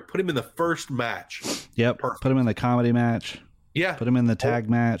 He's perfect. Put him in the first match. Yep. Perfect. Put him in the comedy match. Yeah. Put him in the tag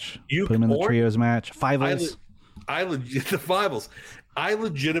match. Put him in the trios match. Fivals. The Fivals. I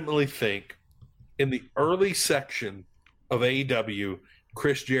legitimately think in the early section of AEW,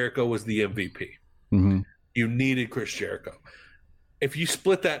 Chris Jericho was the MVP. Mm-hmm. You needed Chris Jericho. If you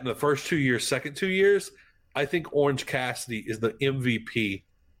split that in the first 2 years, second 2 years, I think Orange Cassidy is the MVP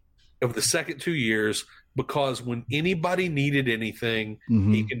of the second 2 years because when anybody needed anything,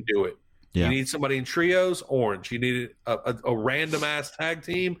 he can do it. Yeah. You need somebody in trios, Orange. You need a random ass tag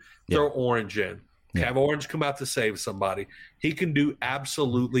team, throw Orange in. Have Orange come out to save somebody. He can do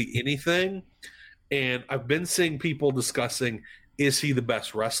absolutely anything. And I've been seeing people discussing, is he the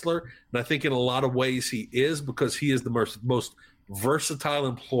best wrestler? And I think in a lot of ways he is, because he is the most versatile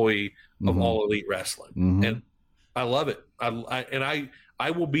employee of all elite wrestling. And I love it. I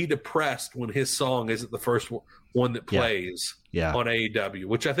will be depressed when his song isn't the first one that plays on AEW,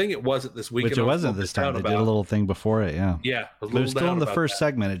 which I think it wasn't this weekend. Which it wasn't this time. They did a little thing before it, Yeah. But it was still in the first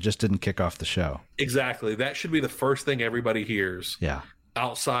segment. It just didn't kick off the show. Exactly. That should be the first thing everybody hears. Yeah.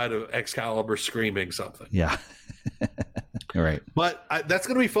 Outside of Excalibur screaming something. Yeah. All right. But that's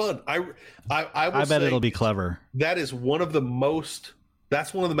going to be fun. I bet it'll be clever. That is one of the most.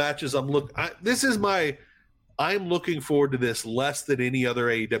 That's one of the matches I'm looking forward to this less than any other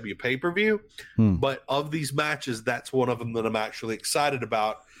AEW pay-per-view. But of these matches, that's one of them that I'm actually excited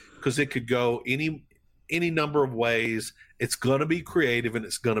about because it could go any number of ways. It's going to be creative and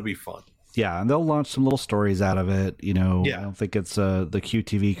it's going to be fun. Yeah, and they'll launch some little stories out of it. I don't think it's the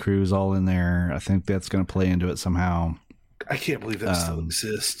QTV crew's all in there. I think that's going to play into it somehow. I can't believe that still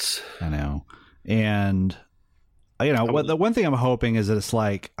exists. I know. And, the one thing I'm hoping is that it's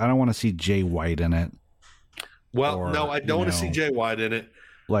like, I don't want to see Jay White in it. Well, no, I don't want to see Jay White in it.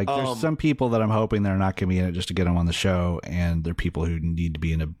 Like, there's some people that I'm hoping they're not going to be in it just to get them on the show, and they're people who need to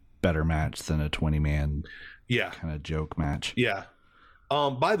be in a better match than a 20-man kind of joke match. Yeah.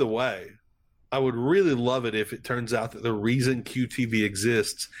 By the way, I would really love it if it turns out that the reason QTV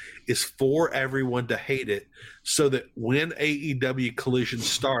exists is for everyone to hate it, so that when AEW Collision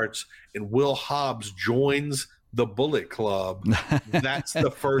starts and Will Hobbs joins the Bullet Club, that's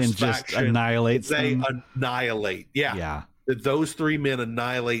the first and just faction annihilates they them. Annihilate. Yeah. That those three men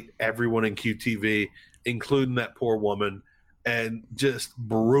annihilate everyone in QTV, including that poor woman, and just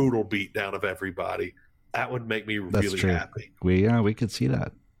brutal beatdown of everybody. That would make me really happy. We could see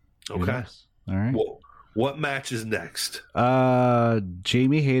that. Okay. All right. Well, what match is next?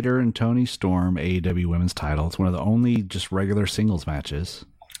 Jamie Hayter and Toni Storm, AEW Women's Title. It's one of the only just regular singles matches.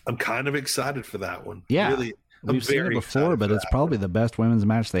 I'm kind of excited for that one. Yeah. Really, we've seen it before, but it's probably the best women's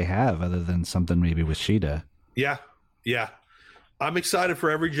match they have, other than something maybe with Sheeta. Yeah. I'm excited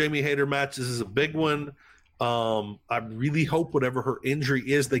for every Jamie Hayter match. This is a big one. I really hope whatever her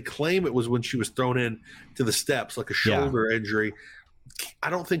injury is, they claim it was when she was thrown in to the steps, like a shoulder injury. I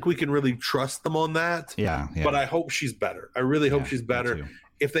don't think we can really trust them on that. Yeah. But I hope she's better. I really hope she's better.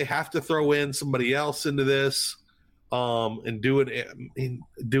 If they have to throw in somebody else into this, and do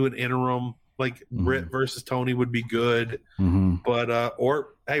an interim, like Britt versus Tony would be good. But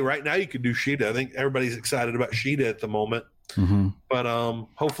hey, right now you could do Sheeta. I think everybody's excited about Sheeta at the moment. But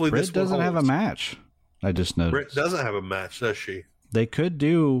hopefully Britt this doesn't have a match. I just noticed. Britt doesn't have a match, does she? They could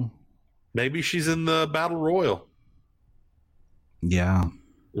do. Maybe she's in the Battle Royal. Yeah.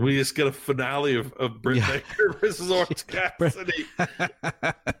 We just get a finale of Britt Baker versus Orange Cassidy.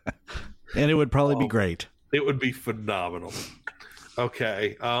 And it would probably be great. It would be phenomenal.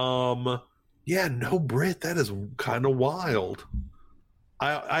 Okay. No Britt. That is kind of wild.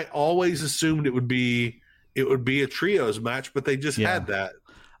 I always assumed it would be a trios match, but they just had that.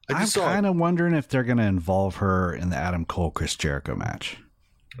 I'm kind of wondering if they're going to involve her in the Adam Cole Chris Jericho match.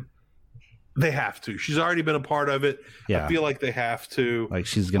 They have to. She's already been a part of it. I feel like they have to. Like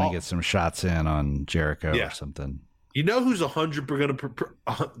she's going to get some shots in on Jericho or something. You know who's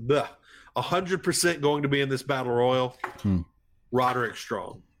 100% going to be in this Battle Royal? Roderick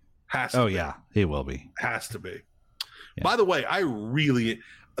Strong. Has to be. Yeah, he will be. Has to be. Yeah. By the way,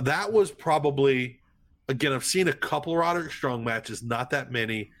 that was probably, again, I've seen a couple of Roderick Strong matches, not that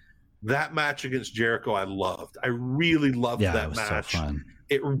many. That match against Jericho I loved. I really loved that match. So fun.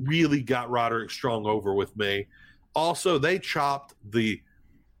 It really got Roderick Strong over with me. Also, they chopped the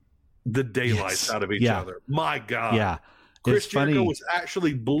daylights out of each other. My God. Yeah. Chris Jericho was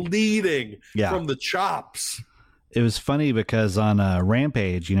actually bleeding from the chops. It was funny because on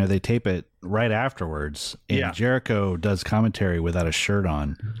Rampage, they tape it right afterwards, and Jericho does commentary without a shirt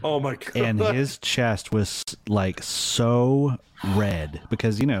on. Oh my God. And his chest was like so red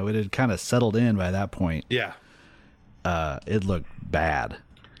because, it had kind of settled in by that point. Yeah. It looked bad.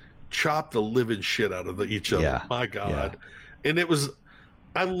 Chopped the living shit out of each other. Yeah. My God. Yeah. And it was,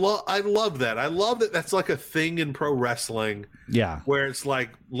 I love that. I love that that's like a thing in pro wrestling. Yeah. Where it's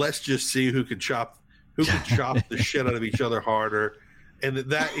like, let's just see who can chop the shit out of each other harder. And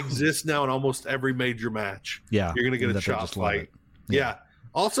that exists now in almost every major match. Yeah. You're going to get a chop fight. Yeah.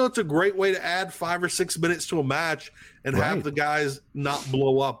 Also, it's a great way to add 5 or 6 minutes to a match and have the guys not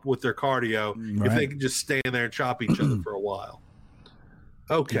blow up with their cardio if they can just stand there and chop each other for a while.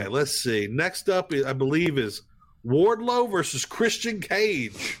 Okay, let's see. Next up, I believe, is Wardlow versus Christian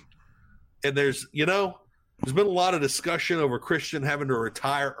Cage. And there's been a lot of discussion over Christian having to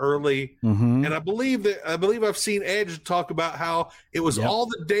retire early. And I believe I've seen Edge talk about how it was all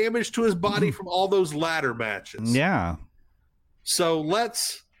the damage to his body from all those ladder matches. Yeah. So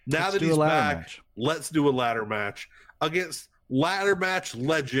let's do a ladder match against ladder match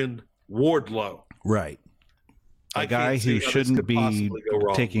legend Wardlow. Right. A guy who shouldn't be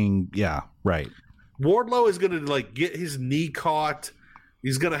taking. Yeah. Right. Wardlow is going to get his knee caught.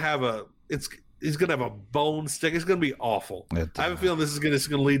 He's going to have a bone stick. It's going to be awful. I have a feeling this is going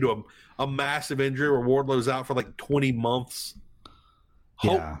to lead to a massive injury where Wardlow's out for 20 months.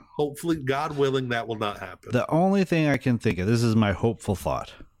 Hopefully, God willing, that will not happen. The only thing I can think of, this is my hopeful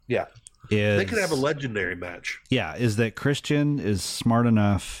thought. Yeah. They could have a legendary match. Yeah. Is that Christian is smart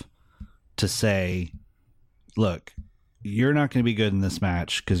enough to say, look, you're not going to be good in this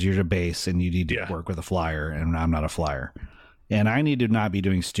match because you're a base and you need to work with a flyer, and I'm not a flyer. And I need to not be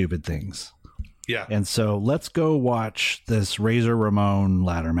doing stupid things. Yeah. And so let's go watch this Razor Ramon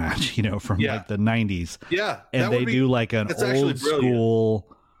ladder match, from the 90s. Yeah. And they do an old school,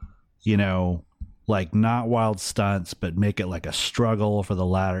 not wild stunts, but make it like a struggle for the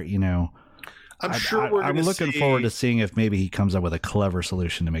ladder, I'm sure I'm looking forward to seeing if maybe he comes up with a clever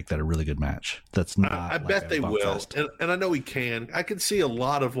solution to make that a really good match. That's not. I bet they will. And I know he can. I can see a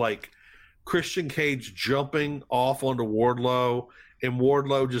lot of Christian Cage jumping off onto Wardlow and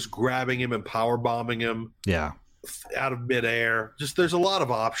Wardlow just grabbing him and power bombing him out of midair. Just there's a lot of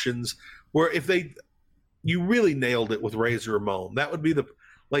options where you really nailed it with Razor Ramon. That would be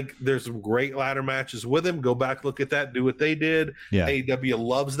there's some great ladder matches with him. Go back, look at that, do what they did. Yeah. AEW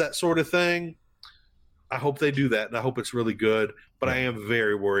loves that sort of thing. I hope they do that, and I hope it's really good. But I am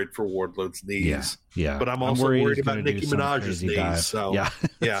very worried for Wardlow's knees. Yeah. But I'm also worried about Nicki Minaj's knees. Dive. So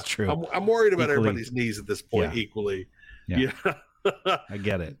that's true. I'm worried about everybody's knees at this point equally. Yeah. I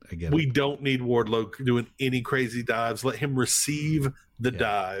get it. We don't need Wardlow doing any crazy dives. Let him receive the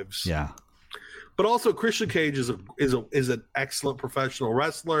dives. Yeah. But also, Christian Cage is an excellent professional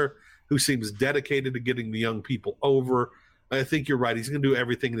wrestler who seems dedicated to getting the young people over. I think you're right. He's going to do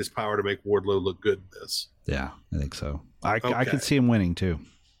everything in his power to make Wardlow look good in this. Yeah, I think so. I could see him winning too.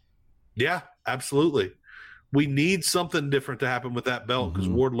 Yeah, absolutely. We need something different to happen with that belt because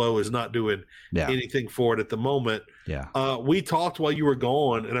Wardlow is not doing anything for it at the moment. Yeah. We talked while you were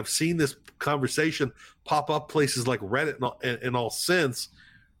gone, and I've seen this conversation pop up places like Reddit and all since.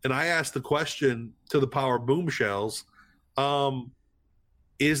 And I asked the question to the Power Boomshells,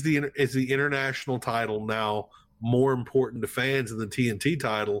 is the international title now more important to fans than the TNT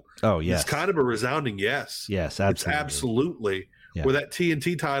title? Oh, yes. It's kind of a resounding yes. Yes, absolutely. It's absolutely. Yeah. Where that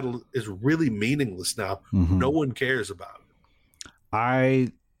TNT title is really meaningless now. No one cares about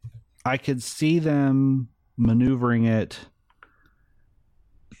it. I could see them maneuvering it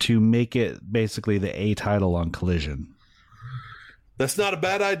to make it basically the A title on Collision. That's not a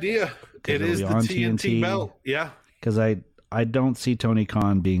bad idea. It is the TNT belt. Yeah. Because I don't see Tony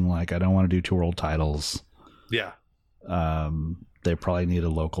Khan being like, I don't want to do 2 world titles. Yeah. They probably need a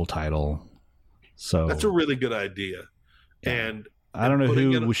local title. So that's a really good idea. Yeah. And I don't know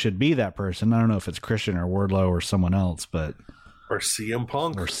who should be that person. I don't know if it's Christian or Wardlow or someone else, but or CM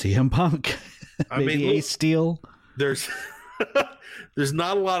Punk. I mean, Ace Steel. There's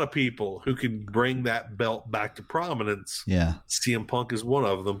not a lot of people who can bring that belt back to prominence. Yeah. CM Punk is one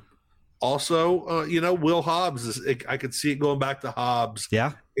of them. Also, Will Hobbs I could see it going back to Hobbs.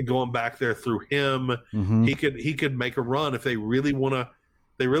 Yeah. And going back there through him. He could make a run if they really want to.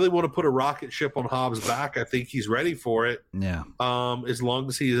 They really want to put a rocket ship on Hobbs' back. I think he's ready for it. Yeah. As long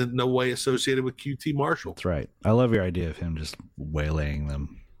as he is in no way associated with QT Marshall. That's right. I love your idea of him just waylaying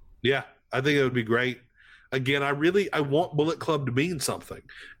them. Yeah, I think it would be great. Again, I want Bullet Club to mean something.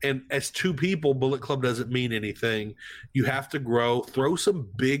 And as 2 people, Bullet Club doesn't mean anything. You have to grow. Throw some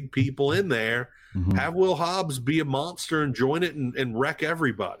big people in there. Have Will Hobbs be a monster and join it and wreck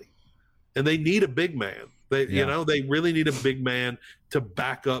everybody. And they need a big man. They really need a big man to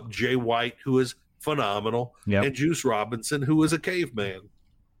back up Jay White, who is phenomenal, and Juice Robinson, who is a caveman.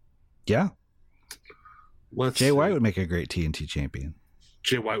 Yeah. Jay White would make a great TNT champion.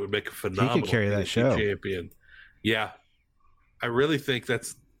 Jay White would make a phenomenal he could carry that show. champion. Yeah. I really think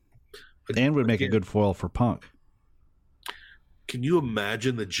that's... And would make a good foil for Punk. Can you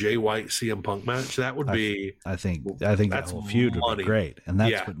imagine the Jay White CM Punk match? That would be. I think that whole feud would be great, and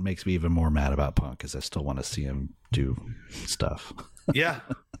that's what makes me even more mad about Punk, is I still want to see him do stuff. Yeah.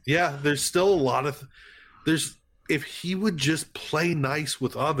 There's still a lot of. If he would just play nice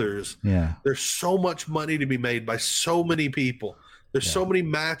with others. Yeah. There's so much money to be made by so many people. There's so many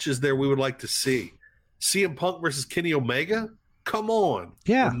matches there we would like to see. CM Punk versus Kenny Omega. Come on.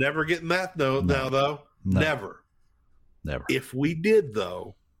 Yeah. We're never getting that now, though. Never. If we did,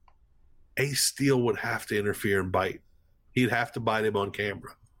 though, Ace Steel would have to interfere and bite. He'd have to bite him on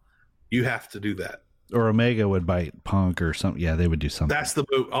camera. You have to do that. Or Omega would bite Punk or something. Yeah, they would do something. That's the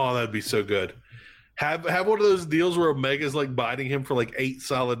move. Oh, that'd be so good. Have one of those deals where Omega's like biting him for like 8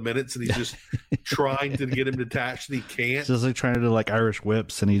 solid minutes and he's just trying to get him detached and he can't. It's just like trying to do like Irish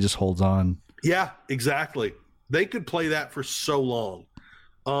whips and he just holds on. Yeah, exactly. They could play that for so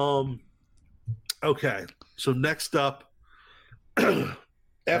long. Okay, so next up,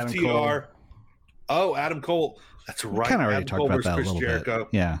 FTR. Adam Cole. That's right. Kind of already talked about that a little Jericho. bit.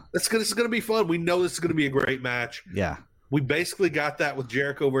 Yeah, this is going to be fun. We know this is going to be a great match. Yeah, we basically got that with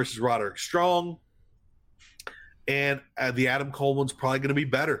Jericho versus Roderick Strong, and the Adam Cole one's probably going to be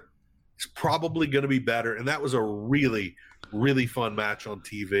better. It's probably going to be better, and that was a really, really fun match on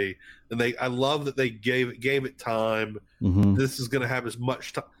TV. And I love that they gave it time. Mm-hmm. This is going to have as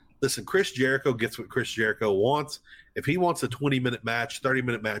much time. Listen, Chris Jericho gets what Chris Jericho wants. If he wants a 20-minute match,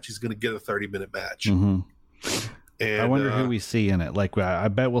 30-minute match, he's going to get a 30-minute match. Mm-hmm. And I wonder who we see in it. Like, I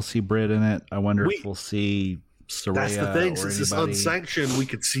bet we'll see Britt in it. I wonder if we'll see Saraya. That's the thing. Since it's unsanctioned, we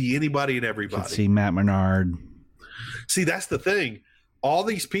could see anybody and everybody. Could see Matt Menard. See, that's the thing. All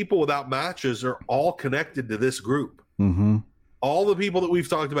these people without matches are all connected to this group. Mm-hmm. All the people that we've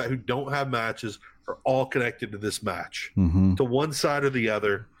talked about who don't have matches are all connected to this match. Mm-hmm. To one side or the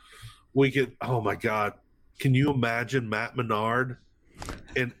other. We could, oh my God, can you imagine Matt Menard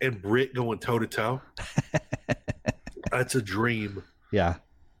and Britt going toe-to-toe? That's a dream. Yeah.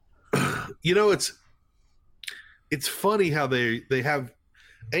 You know, it's funny how they have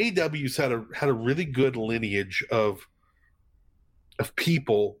AEW's had a really good lineage of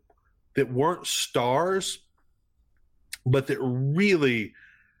people that weren't stars, but that really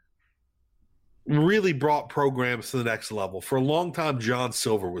brought programs to the next level. For a long time, John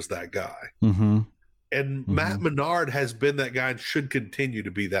Silver was that guy. Mm-hmm. And Mm-hmm. Matt Menard has been that guy and should continue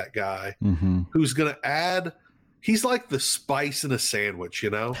to be that guy Mm-hmm. who's going to add – he's like the spice in a sandwich, you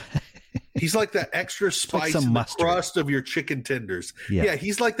know? He's like that extra spice in the crust of your chicken tenders. Yeah,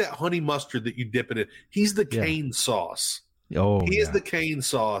 he's like that honey mustard that you dip it in. He's the cane sauce. Oh, he is the cane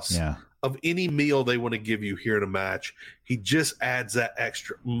sauce of any meal they want to give you here in a match. He just adds that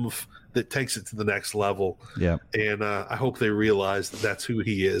extra oomph that takes it to the next level. Yeah. And I hope they realize that that's who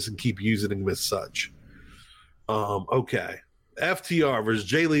he is and keep using him as such. Okay. FTR versus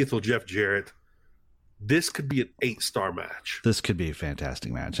Jay Lethal, Jeff Jarrett. This could be an 8-star match. This could be a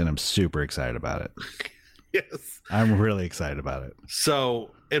fantastic match, and I'm super excited about it. Yes. I'm really excited about it.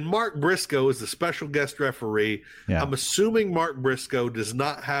 So, and Mark Briscoe is the special guest referee. Yeah. I'm assuming Mark Briscoe does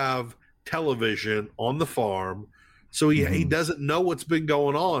not have television on the farm, so he doesn't know what's been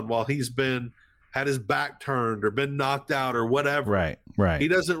going on while he's had his back turned or been knocked out or whatever. Right. He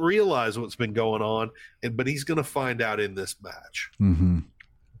doesn't realize what's been going on, but he's going to find out in this match. Mm-hmm.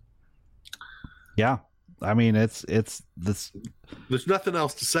 Yeah. I mean, it's this. There's nothing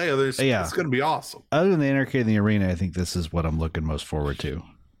else to say. It's going to be awesome. Other than the anarchy in the arena, I think this is what I'm looking most forward to.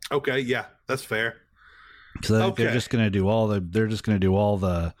 Okay, yeah, that's fair. Because I think they're just going to do all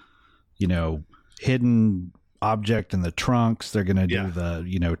the, hidden object in the trunks. They're going to do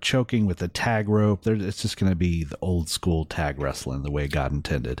the, choking with the tag rope. It's just going to be the old school tag wrestling the way God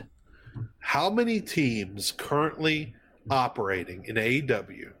intended. How many teams currently operating in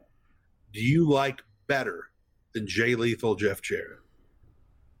AEW do you like better than Jay Lethal, Jeff Jarrett?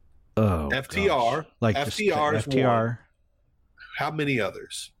 Oh, FTR. Gosh. Like FTR is FTR. one. How many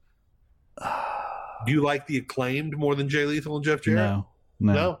others? Do you like the Acclaimed more than Jay Lethal and Jeff Jarrett?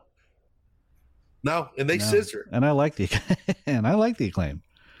 No. And they scissor. And I like the Acclaim.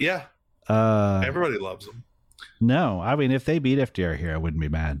 Yeah. Everybody loves them. No, I mean, if they beat FTR here, I wouldn't be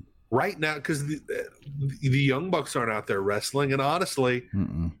mad. Right now, because the Young Bucks aren't out there wrestling, and honestly,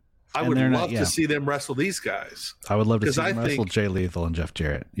 I would love to see them wrestle these guys. I would love to see them wrestle Jay Lethal and Jeff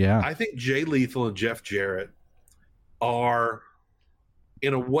Jarrett. Yeah. I think Jay Lethal and Jeff Jarrett are,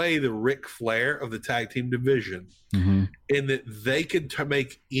 in a way, the Ric Flair of the tag team division, in that they can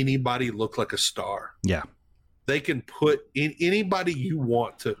make anybody look like a star. Yeah. They can put in anybody you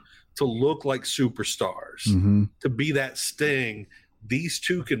want to look like superstars, to be that Sting. These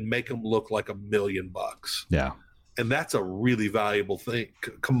two can make them look like $1 million. Yeah. And that's a really valuable thing,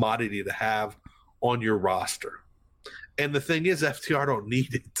 commodity to have on your roster. And the thing is, FTR don't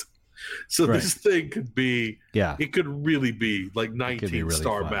need it. So this thing could be, it could really be like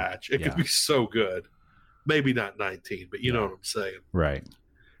 19-star match. It could be so good. Maybe not 19, but you know what I'm saying. Right.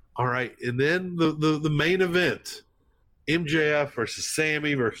 All right. And then the main event, MJF versus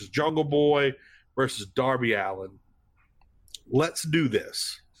Sammy versus Jungle Boy versus Darby Allin. Let's do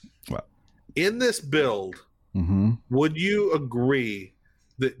this. Well, in this build, would you agree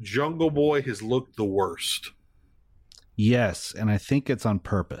that Jungle Boy has looked the worst? Yes, and I think it's on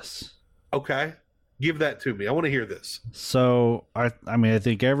purpose. Okay. Give that to me. I want to hear this. So, I mean, I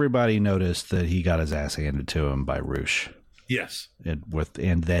think everybody noticed that he got his ass handed to him by Roosh. Yes.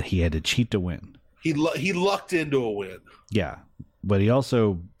 And that he had to cheat to win. He lucked into a win. Yeah, but he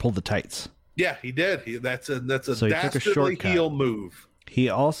also pulled the tights. Yeah, he did. That's a so dastardly heel move. He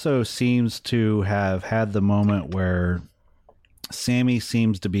also seems to have had the moment where Sammy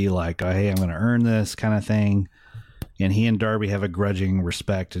seems to be like, oh, hey, I'm going to earn this kind of thing. And he and Darby have a grudging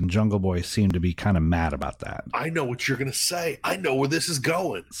respect, and Jungle Boy seem to be kind of mad about that. I know what you're going to say. I know where this is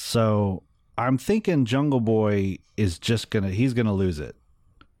going. So I'm thinking Jungle Boy is he's going to lose it.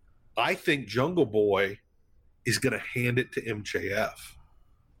 I think Jungle Boy is going to hand it to MJF.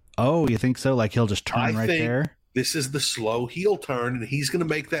 Oh, you think so? Like he'll just turn right there? This is the slow heel turn, and he's going to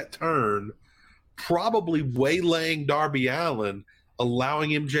make that turn, probably waylaying Darby Allin,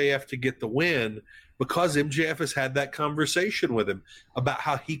 allowing MJF to get the win, because MJF has had that conversation with him about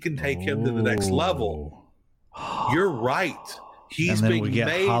how he can take him to the next level. You're right. He's and then being we get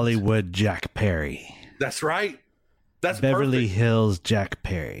made... Hollywood Jack Perry. That's right. That's Beverly perfect. Hills Jack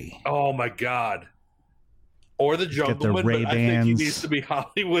Perry. Oh my God. Or the Jungleman, but I think he needs to be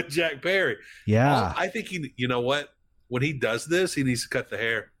Hollywood Jack Perry. Yeah. I think you know what? When he does this, he needs to cut the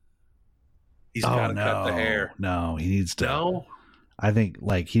hair. He's got to cut the hair. No, he needs to. No? I think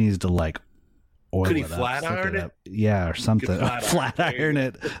he needs to oil Could he it up, flat iron it? Yeah, or something. Flat iron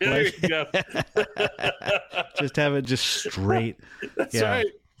it. There you go. Just have it just straight. That's right.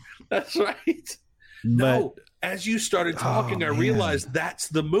 That's right. No, as you started talking, I realized that's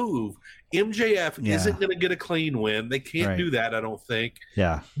the move. MJF isn't going to get a clean win. They can't do that, I don't think.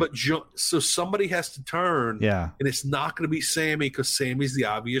 Yeah. But so somebody has to turn. Yeah. And it's not going to be Sammy, because Sammy's the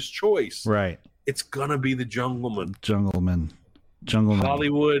obvious choice. Right. It's going to be the Jungleman. Jungleman.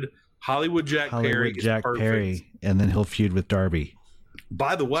 Hollywood Jack Perry is perfect. Perry, and then he'll feud with Darby.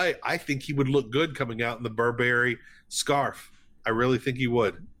 By the way, I think he would look good coming out in the Burberry scarf. I really think he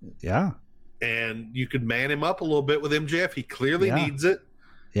would. Yeah. And you could man him up a little bit with MJF. He clearly needs it.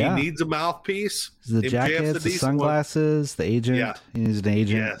 Yeah. He needs a mouthpiece. The jackets, the sunglasses, the agent. Yeah. He needs an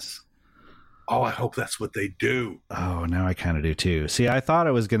agent. Yes. Oh, I hope that's what they do. Oh, now I kind of do too. See, I thought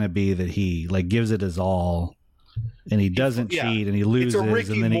it was going to be that he gives it his all, and he doesn't cheat, and he loses, it's a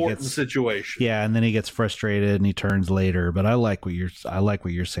Ricky and then Morton he gets situation. Yeah, and then he gets frustrated and he turns later. But I like what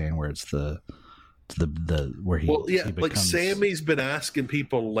you're saying, where it's the where he he becomes... like Sammy's been asking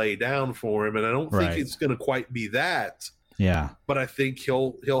people to lay down for him, and I don't think it's going to quite be that. Yeah, but I think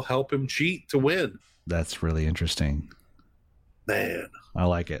he'll help him cheat to win. That's really interesting. Man, I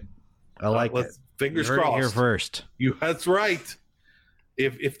like it. I like it. Fingers you heard crossed. It here first. That's right.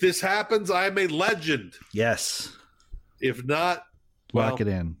 If this happens, I'm a legend. Yes. If not, lock it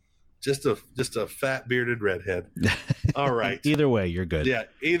in. Just a fat bearded redhead. All right. Either way, you're good. Yeah.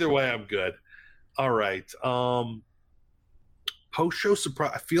 Either way, I'm good. All right. Post show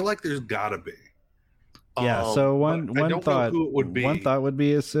surprise. I feel like there's gotta be. Yeah. So one thought would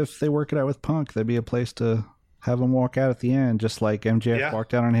be is if they work it out with Punk, there'd be a place to have him walk out at the end, just like MJF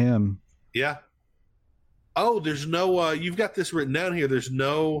walked out on him. Yeah. Oh, there's no. You've got this written down here. There's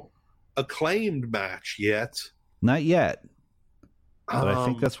no acclaimed match yet. Not yet. But I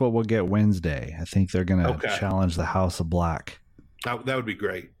think that's what we'll get Wednesday. I think they're going to challenge the House of Black. That would be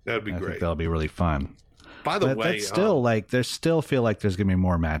great. That would be great. I think that'll be really fun. By the way, that's still they still feel like there's going to be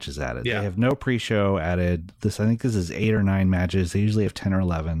more matches added. Yeah. They have no pre-show added. I think this is 8 or 9 matches. They usually have 10 or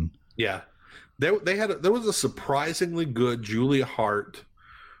 11. Yeah. There was a surprisingly good Julia Hart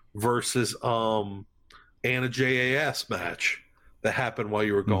versus Anna JAS match that happened while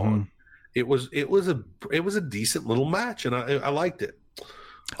you were gone. It was a decent little match, and I liked it.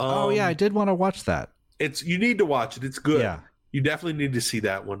 I did want to watch that. You need to watch it. It's good. Yeah. You definitely need to see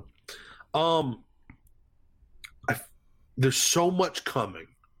that one. There's so much coming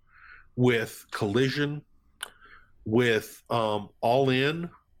with Collision, with All In,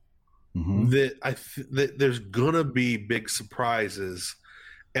 that there's gonna be big surprises,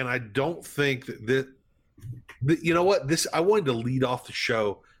 and I don't think that you know what, I wanted to lead off the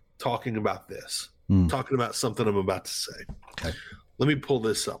show talking about this. talking about something I'm about to say. Okay. Let me pull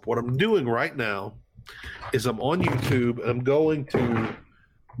this up. What I'm doing right now is I'm on YouTube and I'm going to,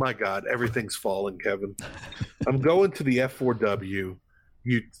 my God, everything's falling, Kevin. I'm going to the F4W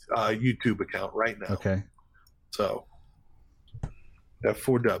YouTube account right now. Okay. So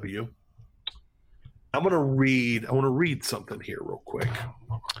F4W. I want to read something here real quick.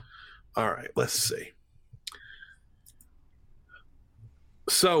 All right, let's see.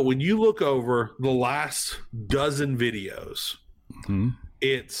 So when you look over the last dozen videos,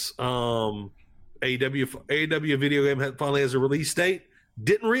 it's AEW video game finally has a release date.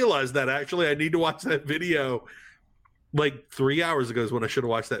 Didn't realize that, actually. I need to watch that video like 3 hours ago is when I should have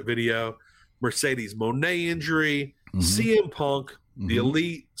watched that video. Mercedes Moné injury, CM Punk, the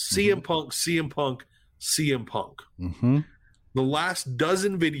Elite, CM Punk, CM Punk, CM Punk. The last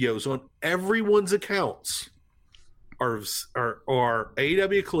dozen videos on everyone's accounts are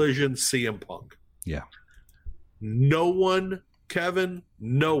AEW Collision, CM Punk. Yeah. No one, Kevin,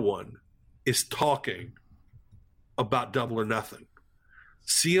 no one is talking about Double or Nothing.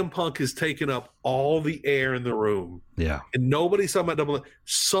 CM Punk has taken up all the air in the room. Yeah. And nobody's talking about Double.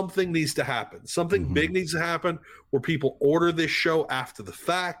 Something needs to happen. Something big needs to happen where people order this show after the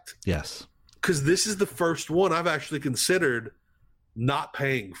fact. Yes. Because this is the first one I've actually considered not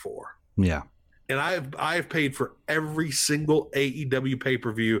paying for. Yeah. And I have paid for every single AEW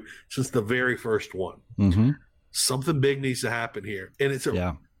pay-per-view since the very first one. Something big needs to happen here.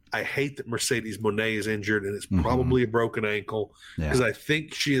 And I hate that Mercedes Moné is injured, and it's probably a broken ankle, because I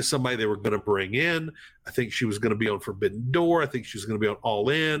think she is somebody they were going to bring in. I think she was going to be on Forbidden Door. I think she was going to be on All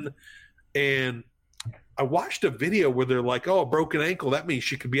In. And I watched a video where they're like, oh, a broken ankle, that means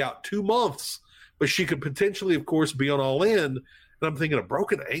she could be out 2 months, but she could potentially, of course, be on All In. And I'm thinking, a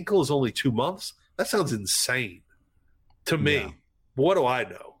broken ankle is only 2 months? That sounds insane to me. Yeah. What do I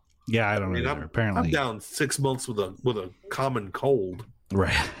know? Yeah, I don't know. Apparently, I'm down 6 months with a common cold.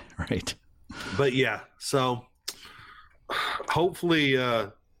 Right, right. But yeah, so hopefully,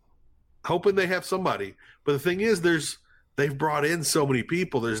 hoping they have somebody. But the thing is, they've brought in so many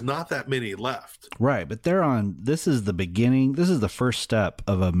people. There's not that many left. Right, but this is the beginning. This is the first step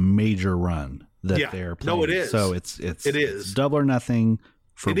of a major run that they're playing. No, it is. So it's Double or Nothing.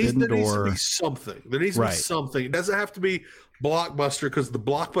 Forbidden Door. There needs to be something. There needs to be something. It doesn't have to be Blockbuster, because the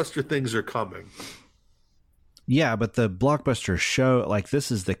Blockbuster things are coming. Yeah, but the Blockbuster show, like,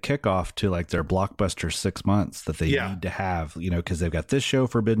 this is the kickoff to like their Blockbuster 6 months that they need to have, because they've got this show,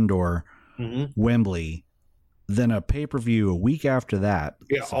 Forbidden Door, Wembley, then a pay-per-view a week after that.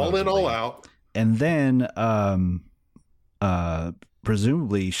 Yeah, All In, All Out. And then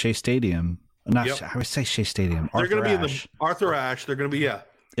presumably Shea Stadium. I would say Shea Stadium. They're going to be in the Arthur Ashe. They're going to be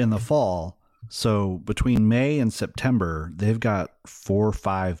in the fall. So between May and September, they've got 4 or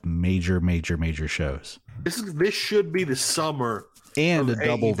 5 major shows. This should be the summer, and to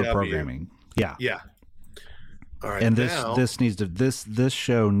double the programming. Yeah. All right. And this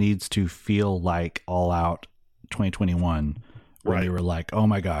show needs to feel like All Out 2021, when they were like, oh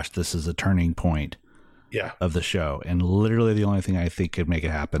my gosh, this is a turning point. Of the show. And literally the only thing I think could make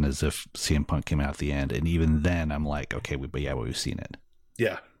it happen is if CM Punk came out at the end. And even then I'm like, okay, we've seen it.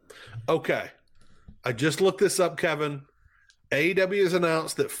 Yeah. Okay. I just looked this up, Kevin. AEW has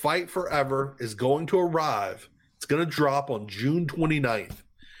announced that Fight Forever is going to arrive. It's going to drop on June 29th.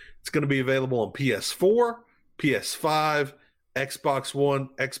 It's going to be available on PS4, PS5, Xbox One,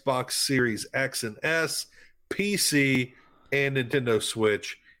 Xbox Series X and S, PC, and Nintendo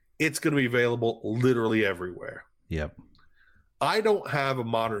Switch. It's going to be available literally everywhere. Yep. I don't have a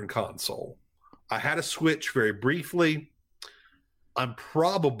modern console. I had a Switch very briefly. I'm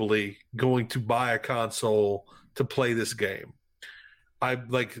probably going to buy a console to play this game. I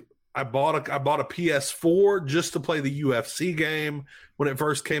bought a PS4 just to play the UFC game when it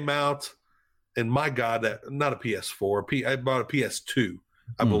first came out. And my God, not a PS4. I bought a PS2,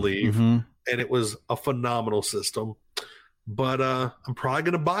 I believe. And it was a phenomenal system. But I'm probably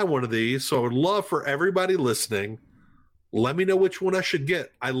going to buy one of these. So I would love for everybody listening, let me know which one I should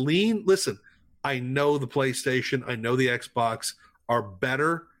get. I know the PlayStation, I know the Xbox are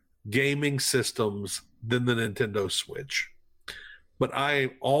better gaming systems than the Nintendo Switch. But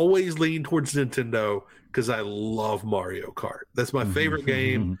I always lean towards Nintendo because I love Mario Kart. That's my favorite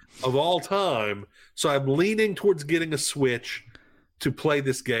game of all time. So I'm leaning towards getting a Switch to play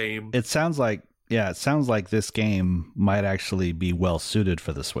this game. It sounds like this game might actually be well suited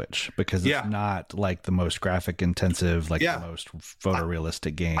for the Switch, because it's not like the most graphic intensive, the most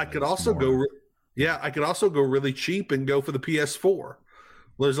photorealistic game. I could also go really cheap and go for the PS4.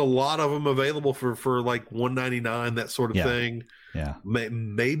 There's a lot of them available for like $199, that sort of thing. Yeah.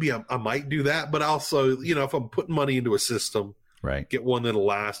 Maybe I might do that, but also, if I'm putting money into a system, right, get one that'll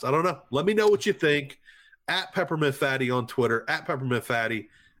last. I don't know. Let me know what you think. At Peppermint Fatty on Twitter, at Peppermint Fatty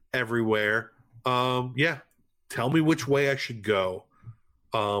everywhere. Tell me which way I should go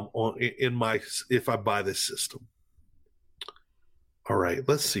if I buy this system. All right,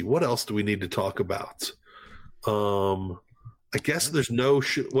 let's see. What else do we need to talk about? I guess there's no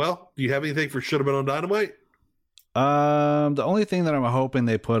do you have anything for Should Have Been on Dynamite? The only thing that I'm hoping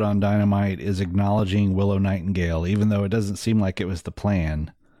they put on Dynamite is acknowledging Willow Nightingale, even though it doesn't seem like it was the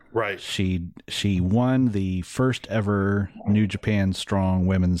plan. Right. She won the first ever New Japan Strong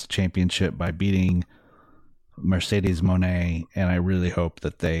Women's Championship by beating Mercedes Moné, and I really hope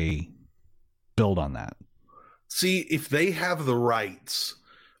that they build on that. See, if they have the rights,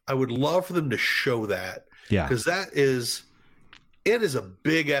 I would love for them to show that. Yeah. Because it is a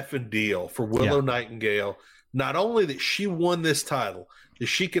big effing deal for Willow Nightingale. Not only that she won this title, that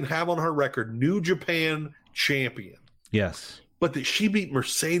she can have on her record New Japan champion. Yes. But that she beat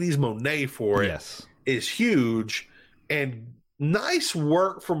Mercedes Moné for it is huge. And nice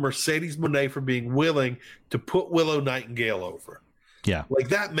work from Mercedes Moné for being willing to put Willow Nightingale over. Yeah. Like,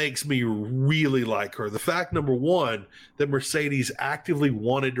 that makes me really like her. The fact, number one, that Mercedes actively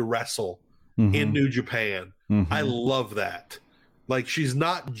wanted to wrestle in New Japan. I love that. Like, she's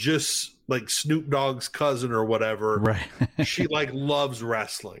not just like Snoop Dogg's cousin or whatever. Right. She loves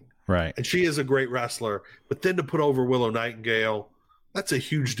wrestling. Right. And she is a great wrestler. But then to put over Willow Nightingale, that's a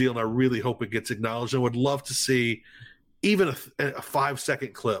huge deal. And I really hope it gets acknowledged. I would love to see even a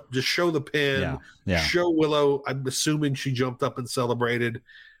 5-second clip. Just show the pin. Yeah. Show Willow. I'm assuming she jumped up and celebrated.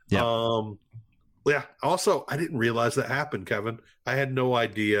 Yeah. Also, I didn't realize that happened, Kevin. I had no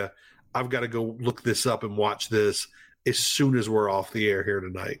idea. I've got to go look this up and watch this as soon as we're off the air here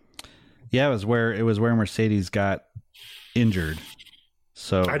tonight. Yeah, it was where Mercedes got injured.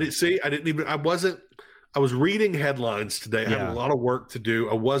 So I was reading headlines today. I had a lot of work to do.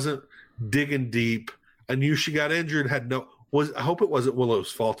 I wasn't digging deep. I knew she got injured. I hope it wasn't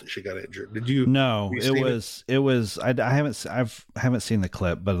Willow's fault that she got injured. Did you? No, it was. I haven't seen the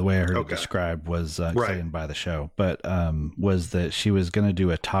clip, but the way I heard it described was explained by the show. But was that she was going to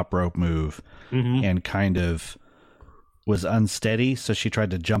do a top rope move and kind of was unsteady, so she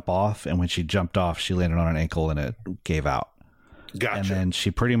tried to jump off, and when she jumped off, she landed on an ankle and it gave out. Gotcha. And then she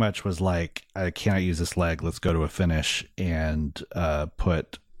pretty much was like, I cannot use this leg. Let's go to a finish, and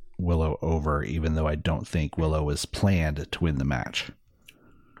put Willow over, even though I don't think Willow was planned to win the match.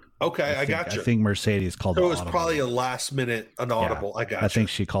 Okay, I got you. I think Mercedes called so it was probably a last minute inaudible. Yeah, I got I think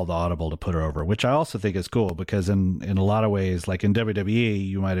she called the audible to put her over, which I also think is cool, because in a lot of ways, like in WWE,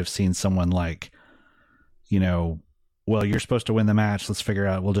 you might have seen someone like, well, you're supposed to win the match. Let's figure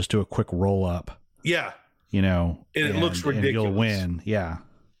out. We'll just do a quick roll up. Yeah. And it looks ridiculous. And you'll win. Yeah.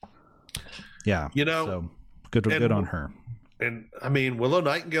 Yeah. So good on her. And I mean, Willow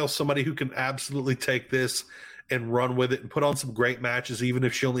Nightingale's somebody who can absolutely take this and run with it and put on some great matches, even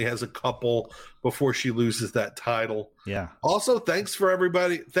if she only has a couple before she loses that title. Yeah. Also, thanks for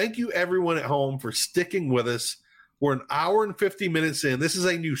everybody. Thank you, everyone at home, for sticking with us. We're an hour and 50 minutes in. This is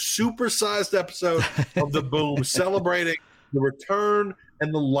a new supersized episode of The Boom, celebrating the return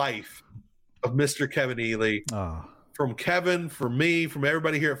and the life of Mr. Kevin Ely. Oh. From Kevin, from me, from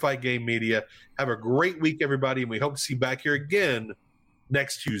everybody here at Fight Game Media. Have a great week, everybody, and we hope to see you back here again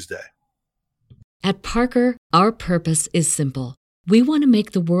next Tuesday. At Parker, our purpose is simple. We want to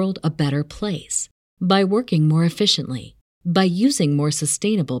make the world a better place by working more efficiently, by using more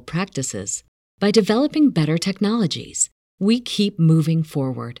sustainable practices, by developing better technologies. We keep moving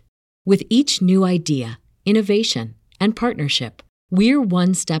forward. With each new idea, innovation, and partnership, we're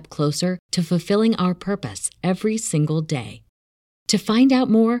one step closer to fulfilling our purpose every single day. To find out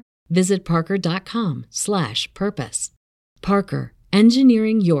more, visit parker.com/purpose. Parker,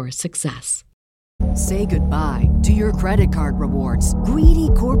 engineering your success. Say goodbye to your credit card rewards. Greedy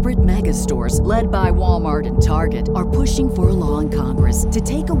corporate mega stores, led by Walmart and Target, are pushing for a law in Congress to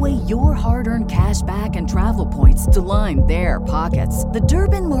take away your hard-earned cash back and travel points to line their pockets. The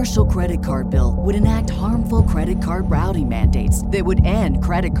Durbin-Marshall credit card bill would enact harmful credit card routing mandates that would end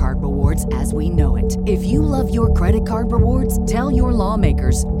credit card rewards as we know it. If you love your credit card rewards, tell your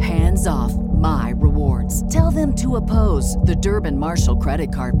lawmakers, hands off my rewards. Tell them to oppose the Durbin-Marshall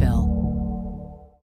credit card bill.